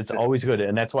always good.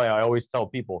 And that's why I always tell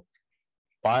people,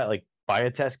 buy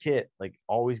a test kit, like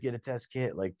always get a test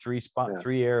kit, like 3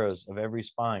 arrows of every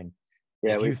spine.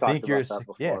 Yeah. We've talked about that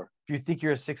before. Yeah. If you think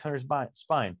you're a 600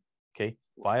 spine, okay,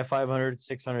 buy a 500,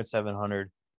 600,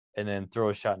 700, and then throw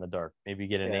a shot in the dark. Maybe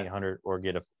get an Yeah. 800 or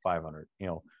get a 500.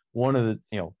 One of the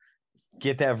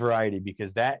get that variety,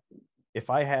 because that if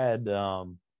I had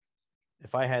that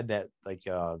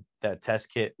that test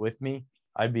kit with me,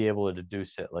 I'd be able to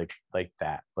deduce it like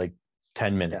that, like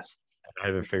 10 minutes. I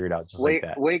have it figured out just like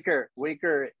that. Waker's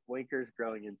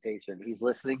growing impatient. He's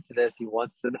listening to this. He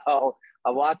wants to know.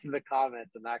 I'm watching the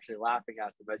comments and actually laughing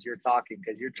at them as you're talking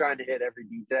because you're trying to hit every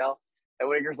detail. And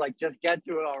Waker's like, just get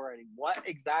to it already. What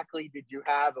exactly did you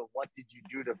have and what did you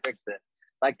do to fix it?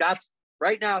 Like, that's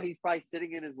right now, he's probably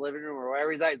sitting in his living room or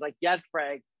wherever he's at. He's like, yes,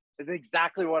 Frank, it's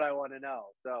exactly what I want to know.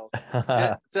 So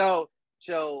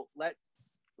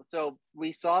so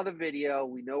we saw the video.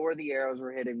 We know where the arrows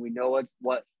were hitting. We know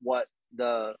what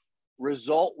the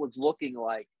result was looking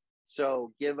like.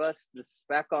 So give us the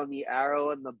spec on the arrow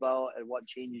and the bow and what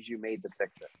changes you made to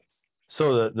fix it.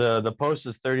 So the post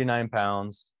is 39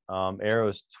 pounds. Arrow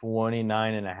is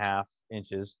 29.5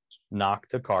 inches, nock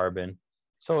to carbon.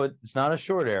 So it's not a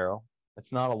short arrow.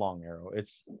 It's not a long arrow.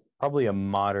 It's probably a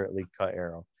moderately cut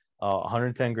arrow.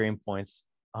 110 grain points,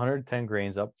 110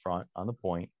 grains up front on the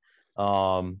point.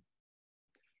 So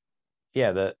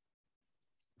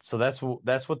that's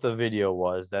what the video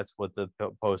was. That's what the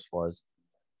post was.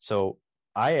 So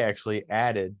I actually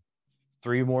added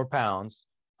 3 more pounds,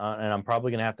 and I'm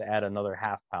probably gonna have to add another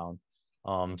half pound.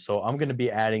 So I'm gonna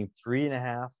be adding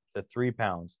 3.5 to 3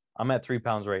 pounds. I'm at 3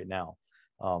 pounds right now.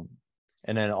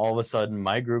 And then all of a sudden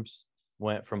my groups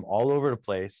went from all over the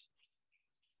place.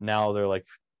 Now they're like,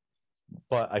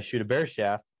 but I shoot a bear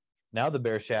shaft. Now the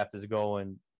bear shaft is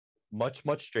going much,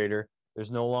 much straighter.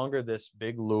 There's no longer this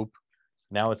big loop.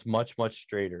 Now it's much, much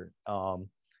straighter.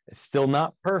 It's still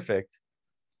not perfect,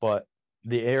 but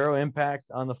the arrow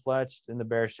impact on the fletched and the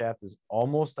bear shaft is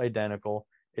almost identical.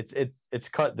 It's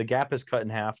cut. The gap is cut in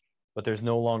half, but there's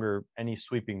no longer any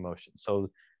sweeping motion.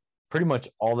 So pretty much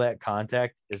all that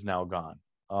contact is now gone.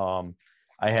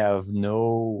 I have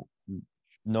no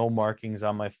markings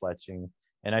on my fletching,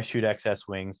 and I shoot XS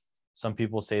wings. Some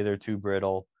people say they're too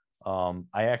brittle.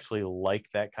 I actually like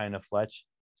that kind of fletch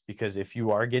because if you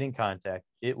are getting contact,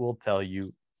 it will tell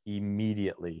you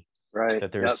immediately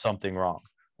that there's something wrong.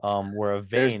 Where a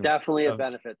vein, there's definitely a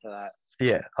benefit to that.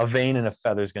 Yeah, a vein and a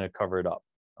feather is going to cover it up,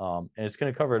 and it's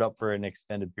going to cover it up for an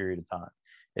extended period of time.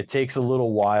 It takes a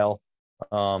little while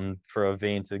for a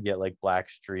vein to get like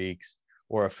black streaks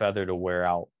or a feather to wear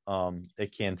out.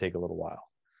 It can take a little while.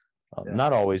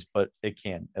 Not always, but it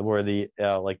can. Where the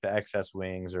like the XS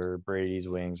wings or Brady's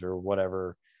wings or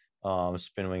whatever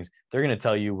spin wings, they're going to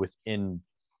tell you within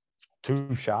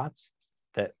 2 shots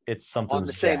that it's something on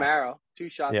the same arrow. 2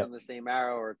 shots on the same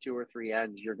arrow or 2 or 3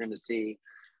 ends. You're going to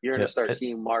start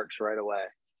seeing marks right away.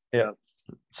 Yeah.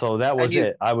 So that was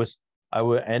it. I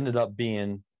ended up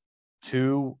being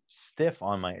too stiff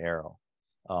on my arrow,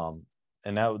 and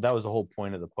that was the whole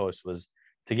point of the post, was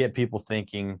to get people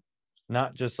thinking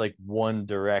not just like one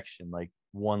direction, like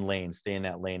one lane, stay in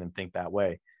that lane and think that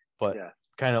way, but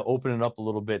kind of open it up a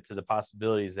little bit to the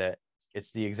possibilities that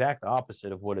it's the exact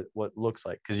opposite of what looks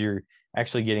like, because you're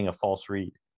actually getting a false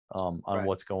read on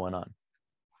what's going on.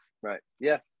 Right.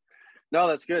 Yeah. No,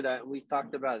 that's good. We've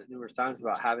talked about it numerous times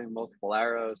about having multiple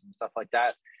arrows and stuff like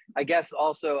that. I guess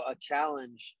also a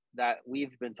challenge that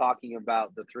we've been talking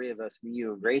about, the three of us, me,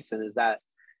 you, and Grayson, is that,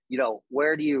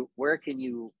 where can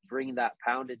you bring that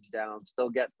poundage down, still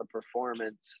get the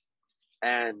performance,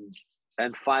 and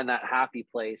find that happy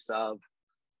place of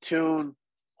tune,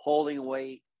 holding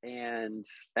weight, and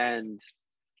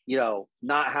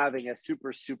not having a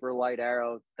super, super light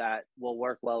arrow that will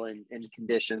work well in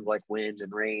conditions like wind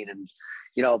and rain, and,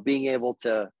 being able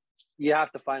to, you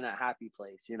have to find that happy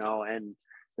place, and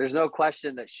there's no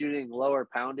question that shooting lower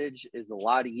poundage is a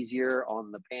lot easier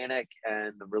on the panic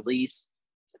and the release.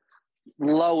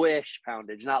 Lowish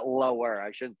poundage, not lower.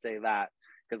 I shouldn't say that,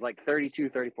 because like 32,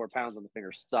 34 pounds on the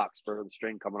finger sucks for the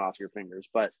string coming off your fingers.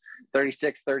 But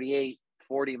 36, 38,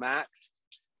 40 max,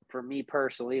 for me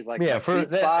personally, is like for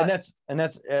that, spot. and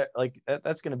that's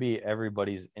going to be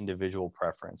everybody's individual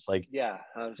preference. Like, you're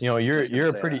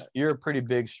a pretty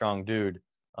big, strong dude,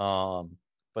 but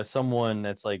someone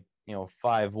that's like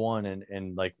 5'1"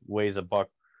 and like weighs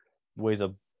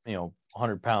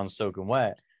 100 pounds soaking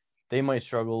wet, they might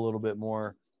struggle a little bit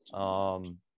more,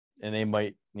 and they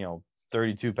might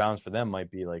 32 pounds for them might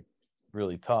be like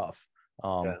really tough.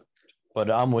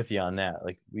 But I'm with you on that.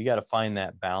 Like, we got to find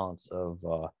that balance of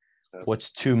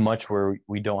what's too much where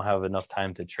we don't have enough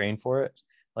time to train for it.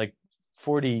 Like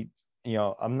 40,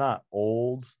 I'm not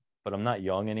old, but I'm not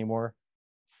young anymore.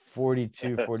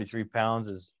 42, 43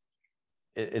 pounds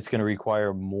it's going to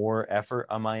require more effort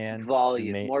on my end,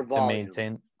 more volume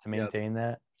to maintain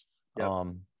that.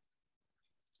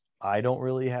 I don't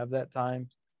really have that time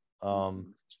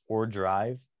or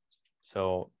drive.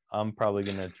 So I'm probably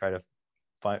going to try to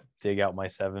dig out my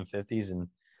 750s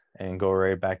and go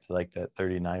right back to like that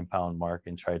 39-pound mark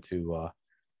and try to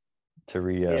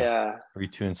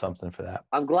retune something for that.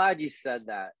 I'm glad you said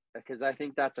that, because I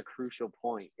think that's a crucial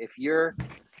point. If you're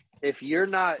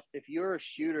a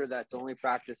shooter that's only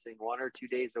practicing 1 or 2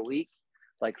 days a week,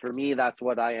 like for me, that's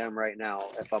what I am right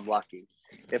now. If I'm lucky,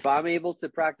 if I'm able to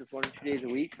practice 1 or 2 days a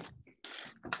week,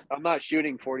 I'm not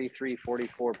shooting 43,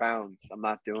 44 pounds. I'm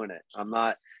not doing it. I'm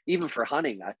not, even for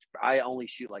hunting. I only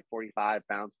shoot like 45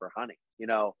 pounds for hunting. You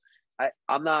know,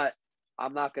 I'm not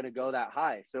going to go that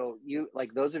high. So you,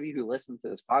 like those of you who listen to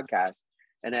this podcast,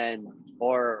 and then,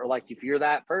 or like if you're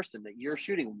that person that you're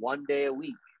shooting 1 day a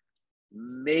week,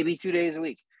 maybe 2 days a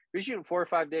week, you're shooting 4 or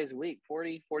 5 days a week,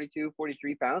 40, 42,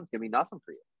 43 pounds can be nothing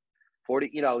for you. 40,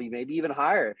 you know, you maybe even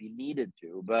higher if you needed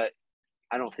to, but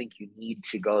I don't think you need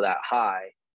to go that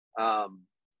high.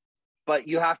 But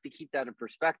you have to keep that in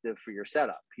perspective for your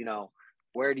setup. You know,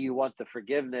 where do you want the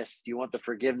forgiveness? Do you want the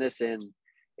forgiveness in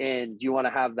do you want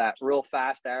to have that real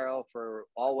fast arrow for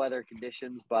all weather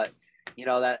conditions, but you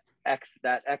know, that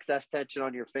excess tension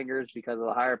on your fingers because of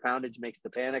the higher poundage makes the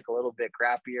panic a little bit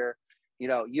crappier. You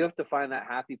know, you have to find that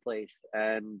happy place,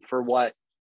 and for what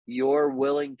you're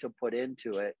willing to put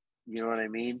into it. You know what I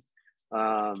mean?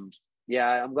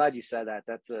 Yeah, I'm glad you said that.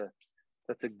 That's a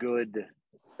good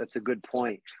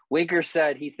point. Winker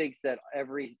said he thinks that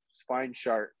every spine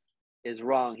chart is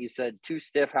wrong. He said, too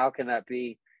stiff. How can that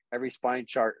be? Every spine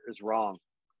chart is wrong.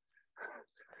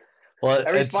 Well,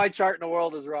 every spine chart in the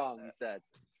world is wrong, he said.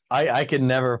 I could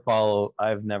never follow.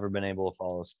 I've never been able to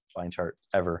follow a spine chart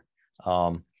ever.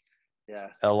 Yeah.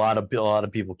 A lot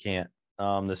of people can't.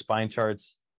 The spine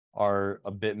charts are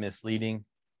a bit misleading.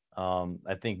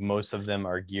 I think most of them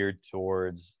are geared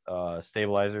towards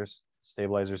stabilizer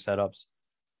setups.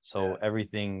 So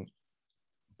everything,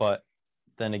 but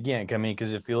then again, I mean,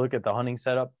 because if you look at the hunting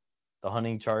setup, the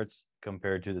hunting charts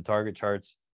compared to the target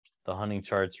charts, the hunting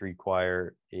charts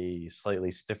require a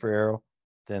slightly stiffer arrow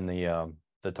than the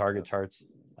target charts.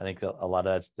 I think a lot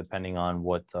of that's depending on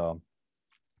what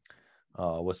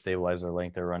stabilizer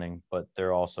length they're running, but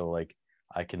they're also like,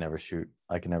 I can never shoot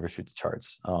the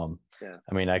charts. I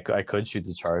mean, I could shoot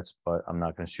the charts, but I'm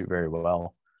not going to shoot very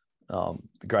well.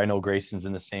 I know Grayson's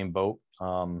in the same boat.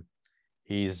 I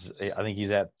think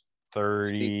he's at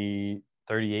 30,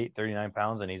 38, 39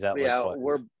 pounds, and he's at like what?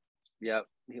 We're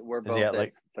both at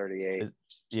like 38.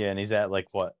 And he's at like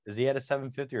what? Is he at a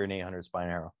 750 or an 800 spine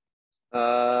arrow?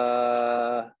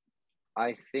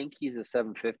 I think he's a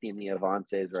 750 in the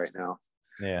Avances right now.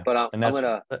 Yeah, but I'm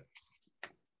gonna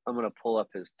pull up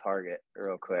his target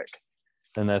real quick.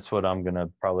 And that's what I'm gonna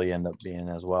probably end up being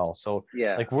as well. So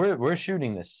yeah, like we're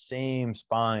shooting the same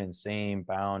spine, same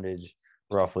poundage,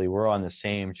 roughly. We're on the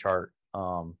same chart.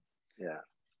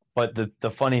 But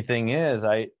the funny thing is,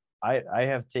 I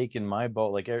have taken my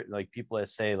bow, like people that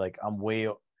say like I'm way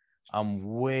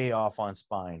off on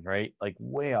spine, right? Like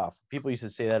way off. People used to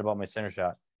say that about my center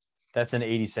shot. That's an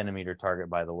 80 centimeter target,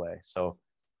 by the way. So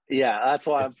yeah, that's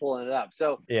why I'm pulling it up.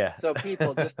 So yeah. So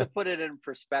people, just to put it in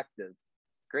perspective,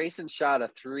 Grayson shot a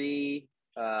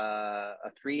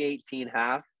 318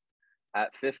 half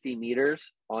at 50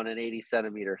 meters on an 80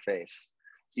 centimeter face.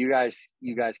 You guys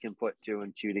can put 2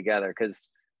 and 2 together, because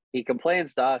he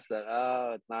complains to us that,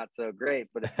 oh, it's not so great.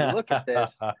 But if you look at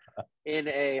this in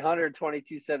a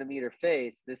 122 centimeter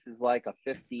face, this is like a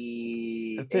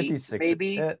 56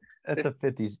 maybe. That's a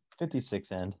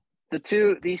 56 end.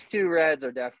 These two reds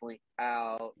are definitely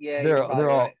out. Yeah, they're all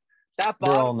right. That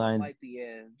bottom one might be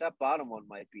in. That bottom one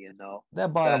might be in though.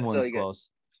 That bottom one's close.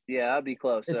 Yeah, that'd be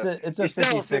close. It's a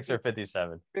 56 or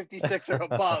 57. 56 or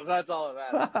above. That's all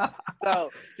that matters. So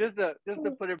just to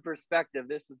put in perspective,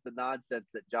 this is the nonsense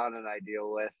that John and I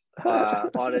deal with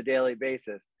on a daily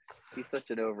basis. He's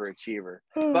such an overachiever.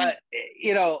 But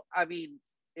you know, I mean,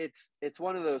 it's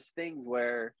one of those things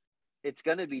where it's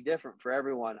going to be different for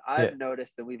everyone. I've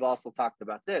noticed, and we've also talked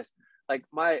about this. Like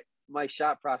my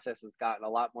shot process has gotten a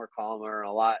lot more calmer,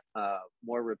 a lot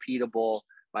more repeatable.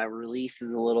 My release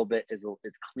is a little bit it's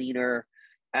cleaner,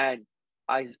 and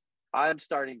I'm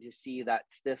starting to see that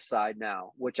stiff side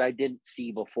now, which I didn't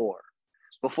see before.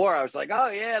 Before I was like, oh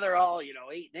yeah, they're all 8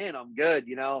 and in, I'm good,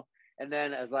 And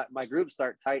then as my groups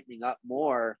start tightening up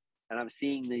more, and I'm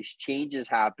seeing these changes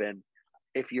happen,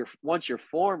 once your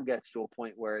form gets to a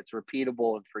point where it's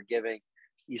repeatable and forgiving,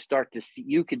 you start to see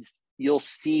you'll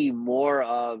see more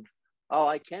of, oh,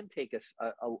 I can take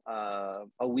a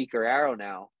weaker arrow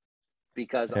now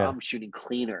because I'm shooting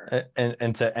cleaner.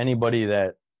 And to anybody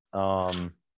that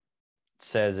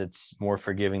says it's more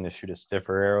forgiving to shoot a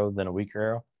stiffer arrow than a weaker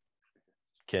arrow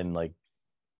can like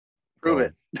Prove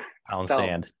it. pound Tell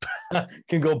sand.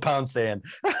 Can go pound sand.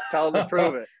 Tell them to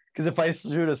prove it. Because if I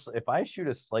shoot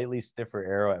a slightly stiffer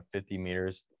arrow at 50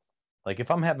 meters, like if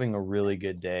I'm having a really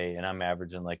good day and I'm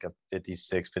averaging like a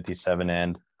 56, 57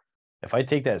 end, if I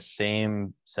take that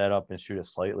same setup and shoot a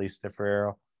slightly stiffer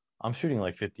arrow, I'm shooting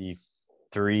like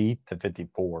 53 to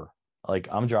 54. Like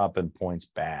I'm dropping points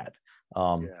bad.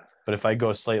 But if I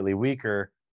go slightly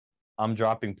weaker, I'm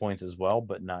dropping points as well,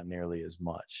 but not nearly as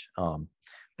much.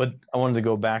 But I wanted to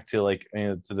go back to like,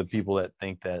 to the people that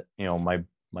think that,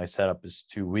 my setup is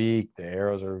too weak, the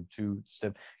arrows are too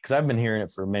stiff. Because I've been hearing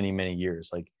it for many, many years.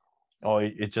 Like, oh,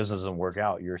 it just doesn't work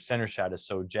out. Your center shot is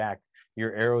so jacked.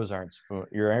 Your arrows aren't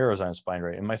spined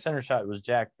right. And my center shot was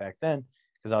jacked back then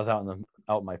because I was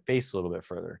out my face a little bit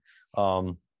further.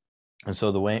 And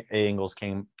so the way A angles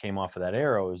came off of that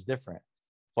arrow is different.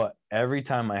 But every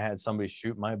time I had somebody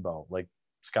shoot my bow, like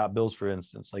Scott Bills, for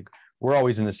instance, like we're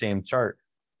always in the same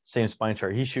spine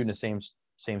chart. He's shooting the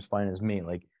same spine as me.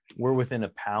 Like we're within a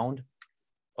pound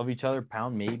of each other,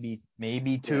 maybe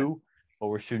two, but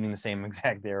we're shooting the same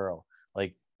exact arrow.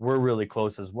 Like we're really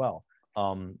close as well.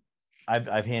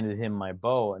 I've handed him my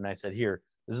bow and I said, here,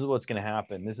 this is what's going to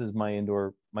happen. This is my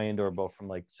indoor bow from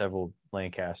like several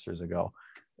Lancasters ago.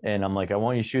 And I'm like, I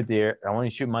want you to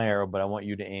shoot my arrow, but I want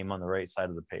you to aim on the right side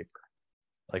of the paper,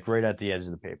 like right at the edge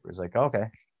of the paper. He's like,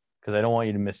 okay, because I don't want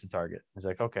you to miss the target. He's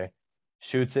like, okay,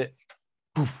 shoots it,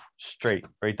 poof, straight,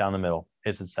 right down the middle,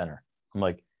 hits its center. I'm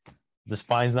like, the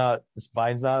spine's not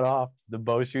off. The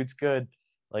bow shoots good.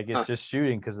 Like it's just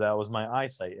shooting because that was my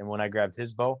eyesight. And when I grabbed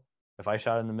his bow, if I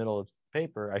shot in the middle of the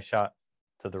paper, I shot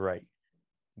to the right.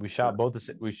 We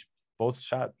both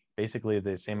shot basically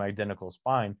the same identical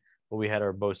spine, but we had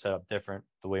our bow set up different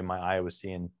the way my eye was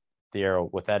seeing the arrow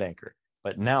with that anchor.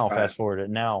 But now, fast forward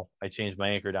now, I changed my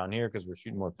anchor down here because we're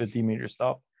shooting more 50-meter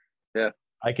stuff. Yeah.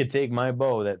 I could take my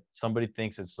bow that somebody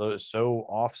thinks it's so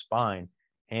off spine,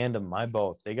 hand them my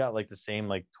bow. If they got like the same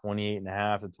like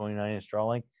 28.5 to 29-inch draw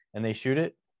length and they shoot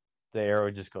it, the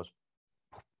arrow just goes.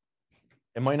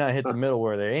 It might not hit the middle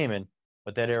where they're aiming,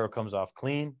 but that arrow comes off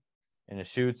clean and it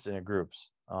shoots and it groups.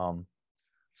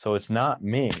 So it's not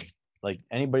me. Like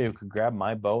anybody who could grab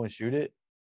my bow and shoot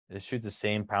the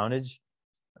same poundage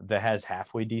that has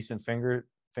halfway decent finger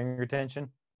tension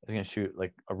is going to shoot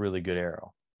like a really good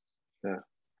arrow. Yeah.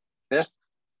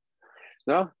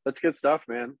 No, that's good stuff,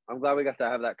 man. I'm glad we got to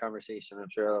have that conversation. I'm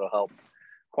sure that'll help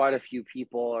quite a few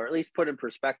people, or at least put in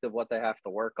perspective what they have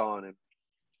to work on, and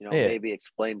maybe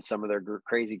explain some of their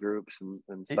crazy groups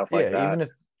and stuff like that.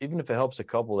 Even if it helps a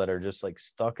couple that are just like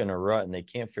stuck in a rut and they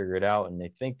can't figure it out and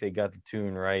they think they got the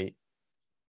tune right,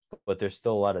 but there's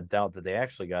still a lot of doubt that they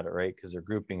actually got it right because their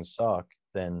groupings suck.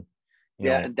 Then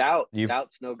and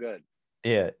doubt's no good.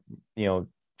 Yeah,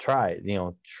 try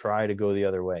to go the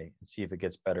other way and see if it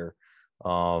gets better.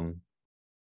 And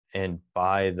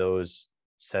buy those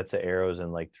sets of arrows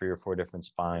in like 3 or 4 different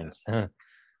spines.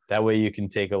 That way you can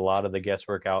take a lot of the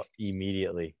guesswork out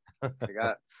immediately.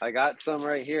 I got some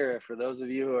right here for those of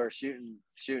you who are shooting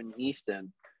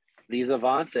Easton. These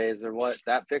Avances are what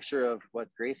that picture of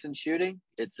what Grayson's shooting.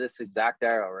 It's this exact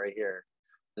arrow right here.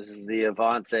 This is the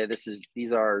Avance.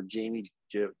 These are Jamie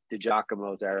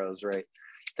DiGiacomo's arrows, right?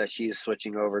 That she's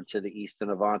switching over to the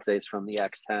Easton Avances from the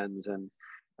X10s, and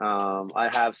I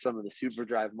have some of the Super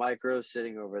Drive Micros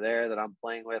sitting over there that I'm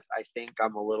playing with. I think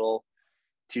I'm a little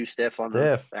too stiff on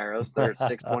those arrows. They're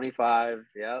 625.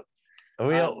 Yep.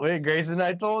 Wait, Grayson,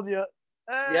 I told you.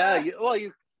 Yeah. I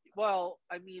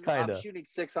mean, kinda. I'm shooting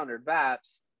 600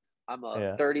 VAPs. I'm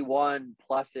a 31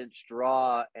 plus inch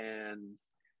draw, and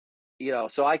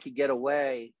so I could get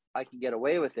away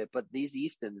with it. But these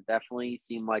Eastons definitely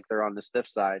seem like they're on the stiff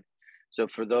side. So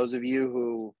for those of you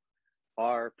who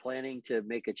are planning to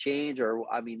make a change,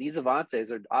 these Avances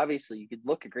are obviously, you could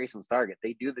look at Grayson's target.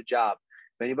 They do the job.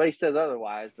 If anybody says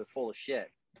otherwise, they're full of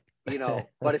shit.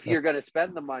 But if you're going to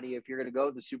spend the money, if you're going to go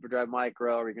with the Super Drive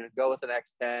Micro, or you're going to go with an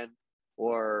X10,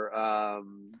 or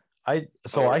I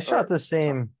shot the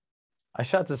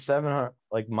 700.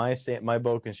 Like my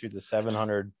bow can shoot the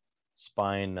 700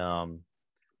 spine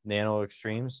nano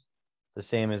extremes, the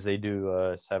same as they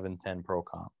do 710 Pro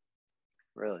Comp.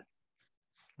 Really?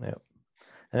 Yeah.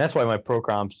 And that's why my Pro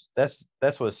Comps. That's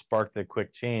what sparked the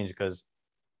quick change, because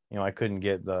I couldn't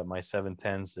get my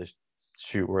 710s to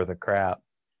shoot worth of crap,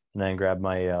 and then grab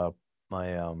my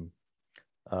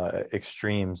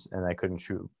extremes, and I couldn't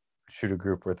shoot a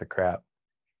group worth of crap,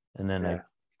 and then I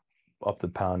upped the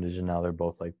poundage, and now they're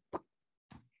both like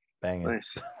banging.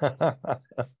 Nice.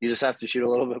 You just have to shoot a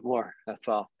little bit more. That's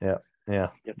all. Yeah.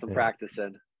 Get some practice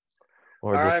in.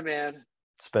 Or All just right, man.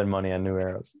 spend money on new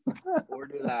arrows. Or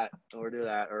do that.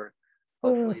 Or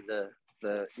hopefully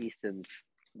the Eastons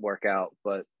work out.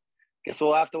 But guess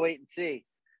we'll have to wait and see.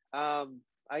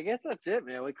 I guess that's it,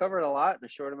 man. We covered a lot in a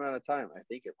short amount of time. I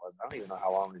think it was. I don't even know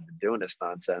how long we've been doing this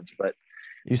nonsense, but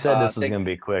You said this was going to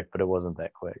be quick, but it wasn't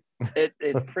that quick. It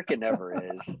freaking never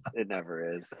is. It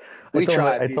never is.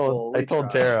 I told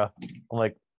Tara, I'm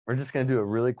like, we're just going to do a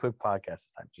really quick podcast this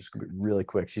time. Just gonna be really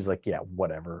quick. She's like, yeah,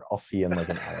 whatever. I'll see you in like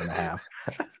an hour and a half.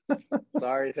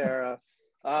 Sorry, Tara.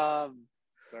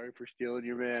 Sorry for stealing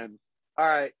your man. All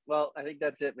right. Well, I think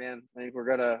that's it, man. I think we're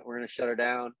gonna shut her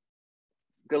down.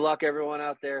 Good luck, everyone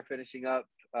out there finishing up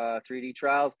 3D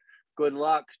trials. Good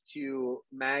luck to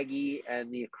Maggie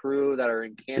and the crew that are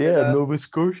in Canada. Yeah, Nova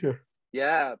Scotia.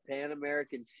 Yeah, Pan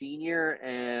American Senior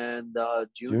and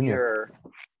Junior.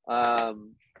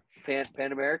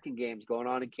 Pan American games going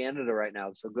on in Canada right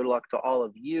now. So good luck to all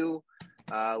of you.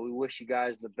 We wish you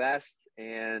guys the best.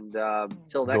 And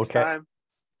till next time.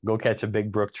 Go catch a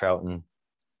big brook trout in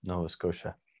Nova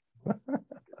Scotia.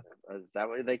 Is that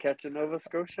what they catch in Nova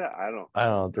Scotia? I don't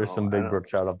know. There's some big brook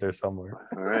trout up there somewhere.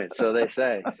 All right. So they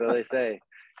say.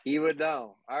 He would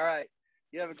know. All right.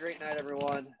 You have a great night,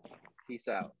 everyone. Peace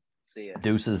out. See ya.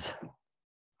 Deuces.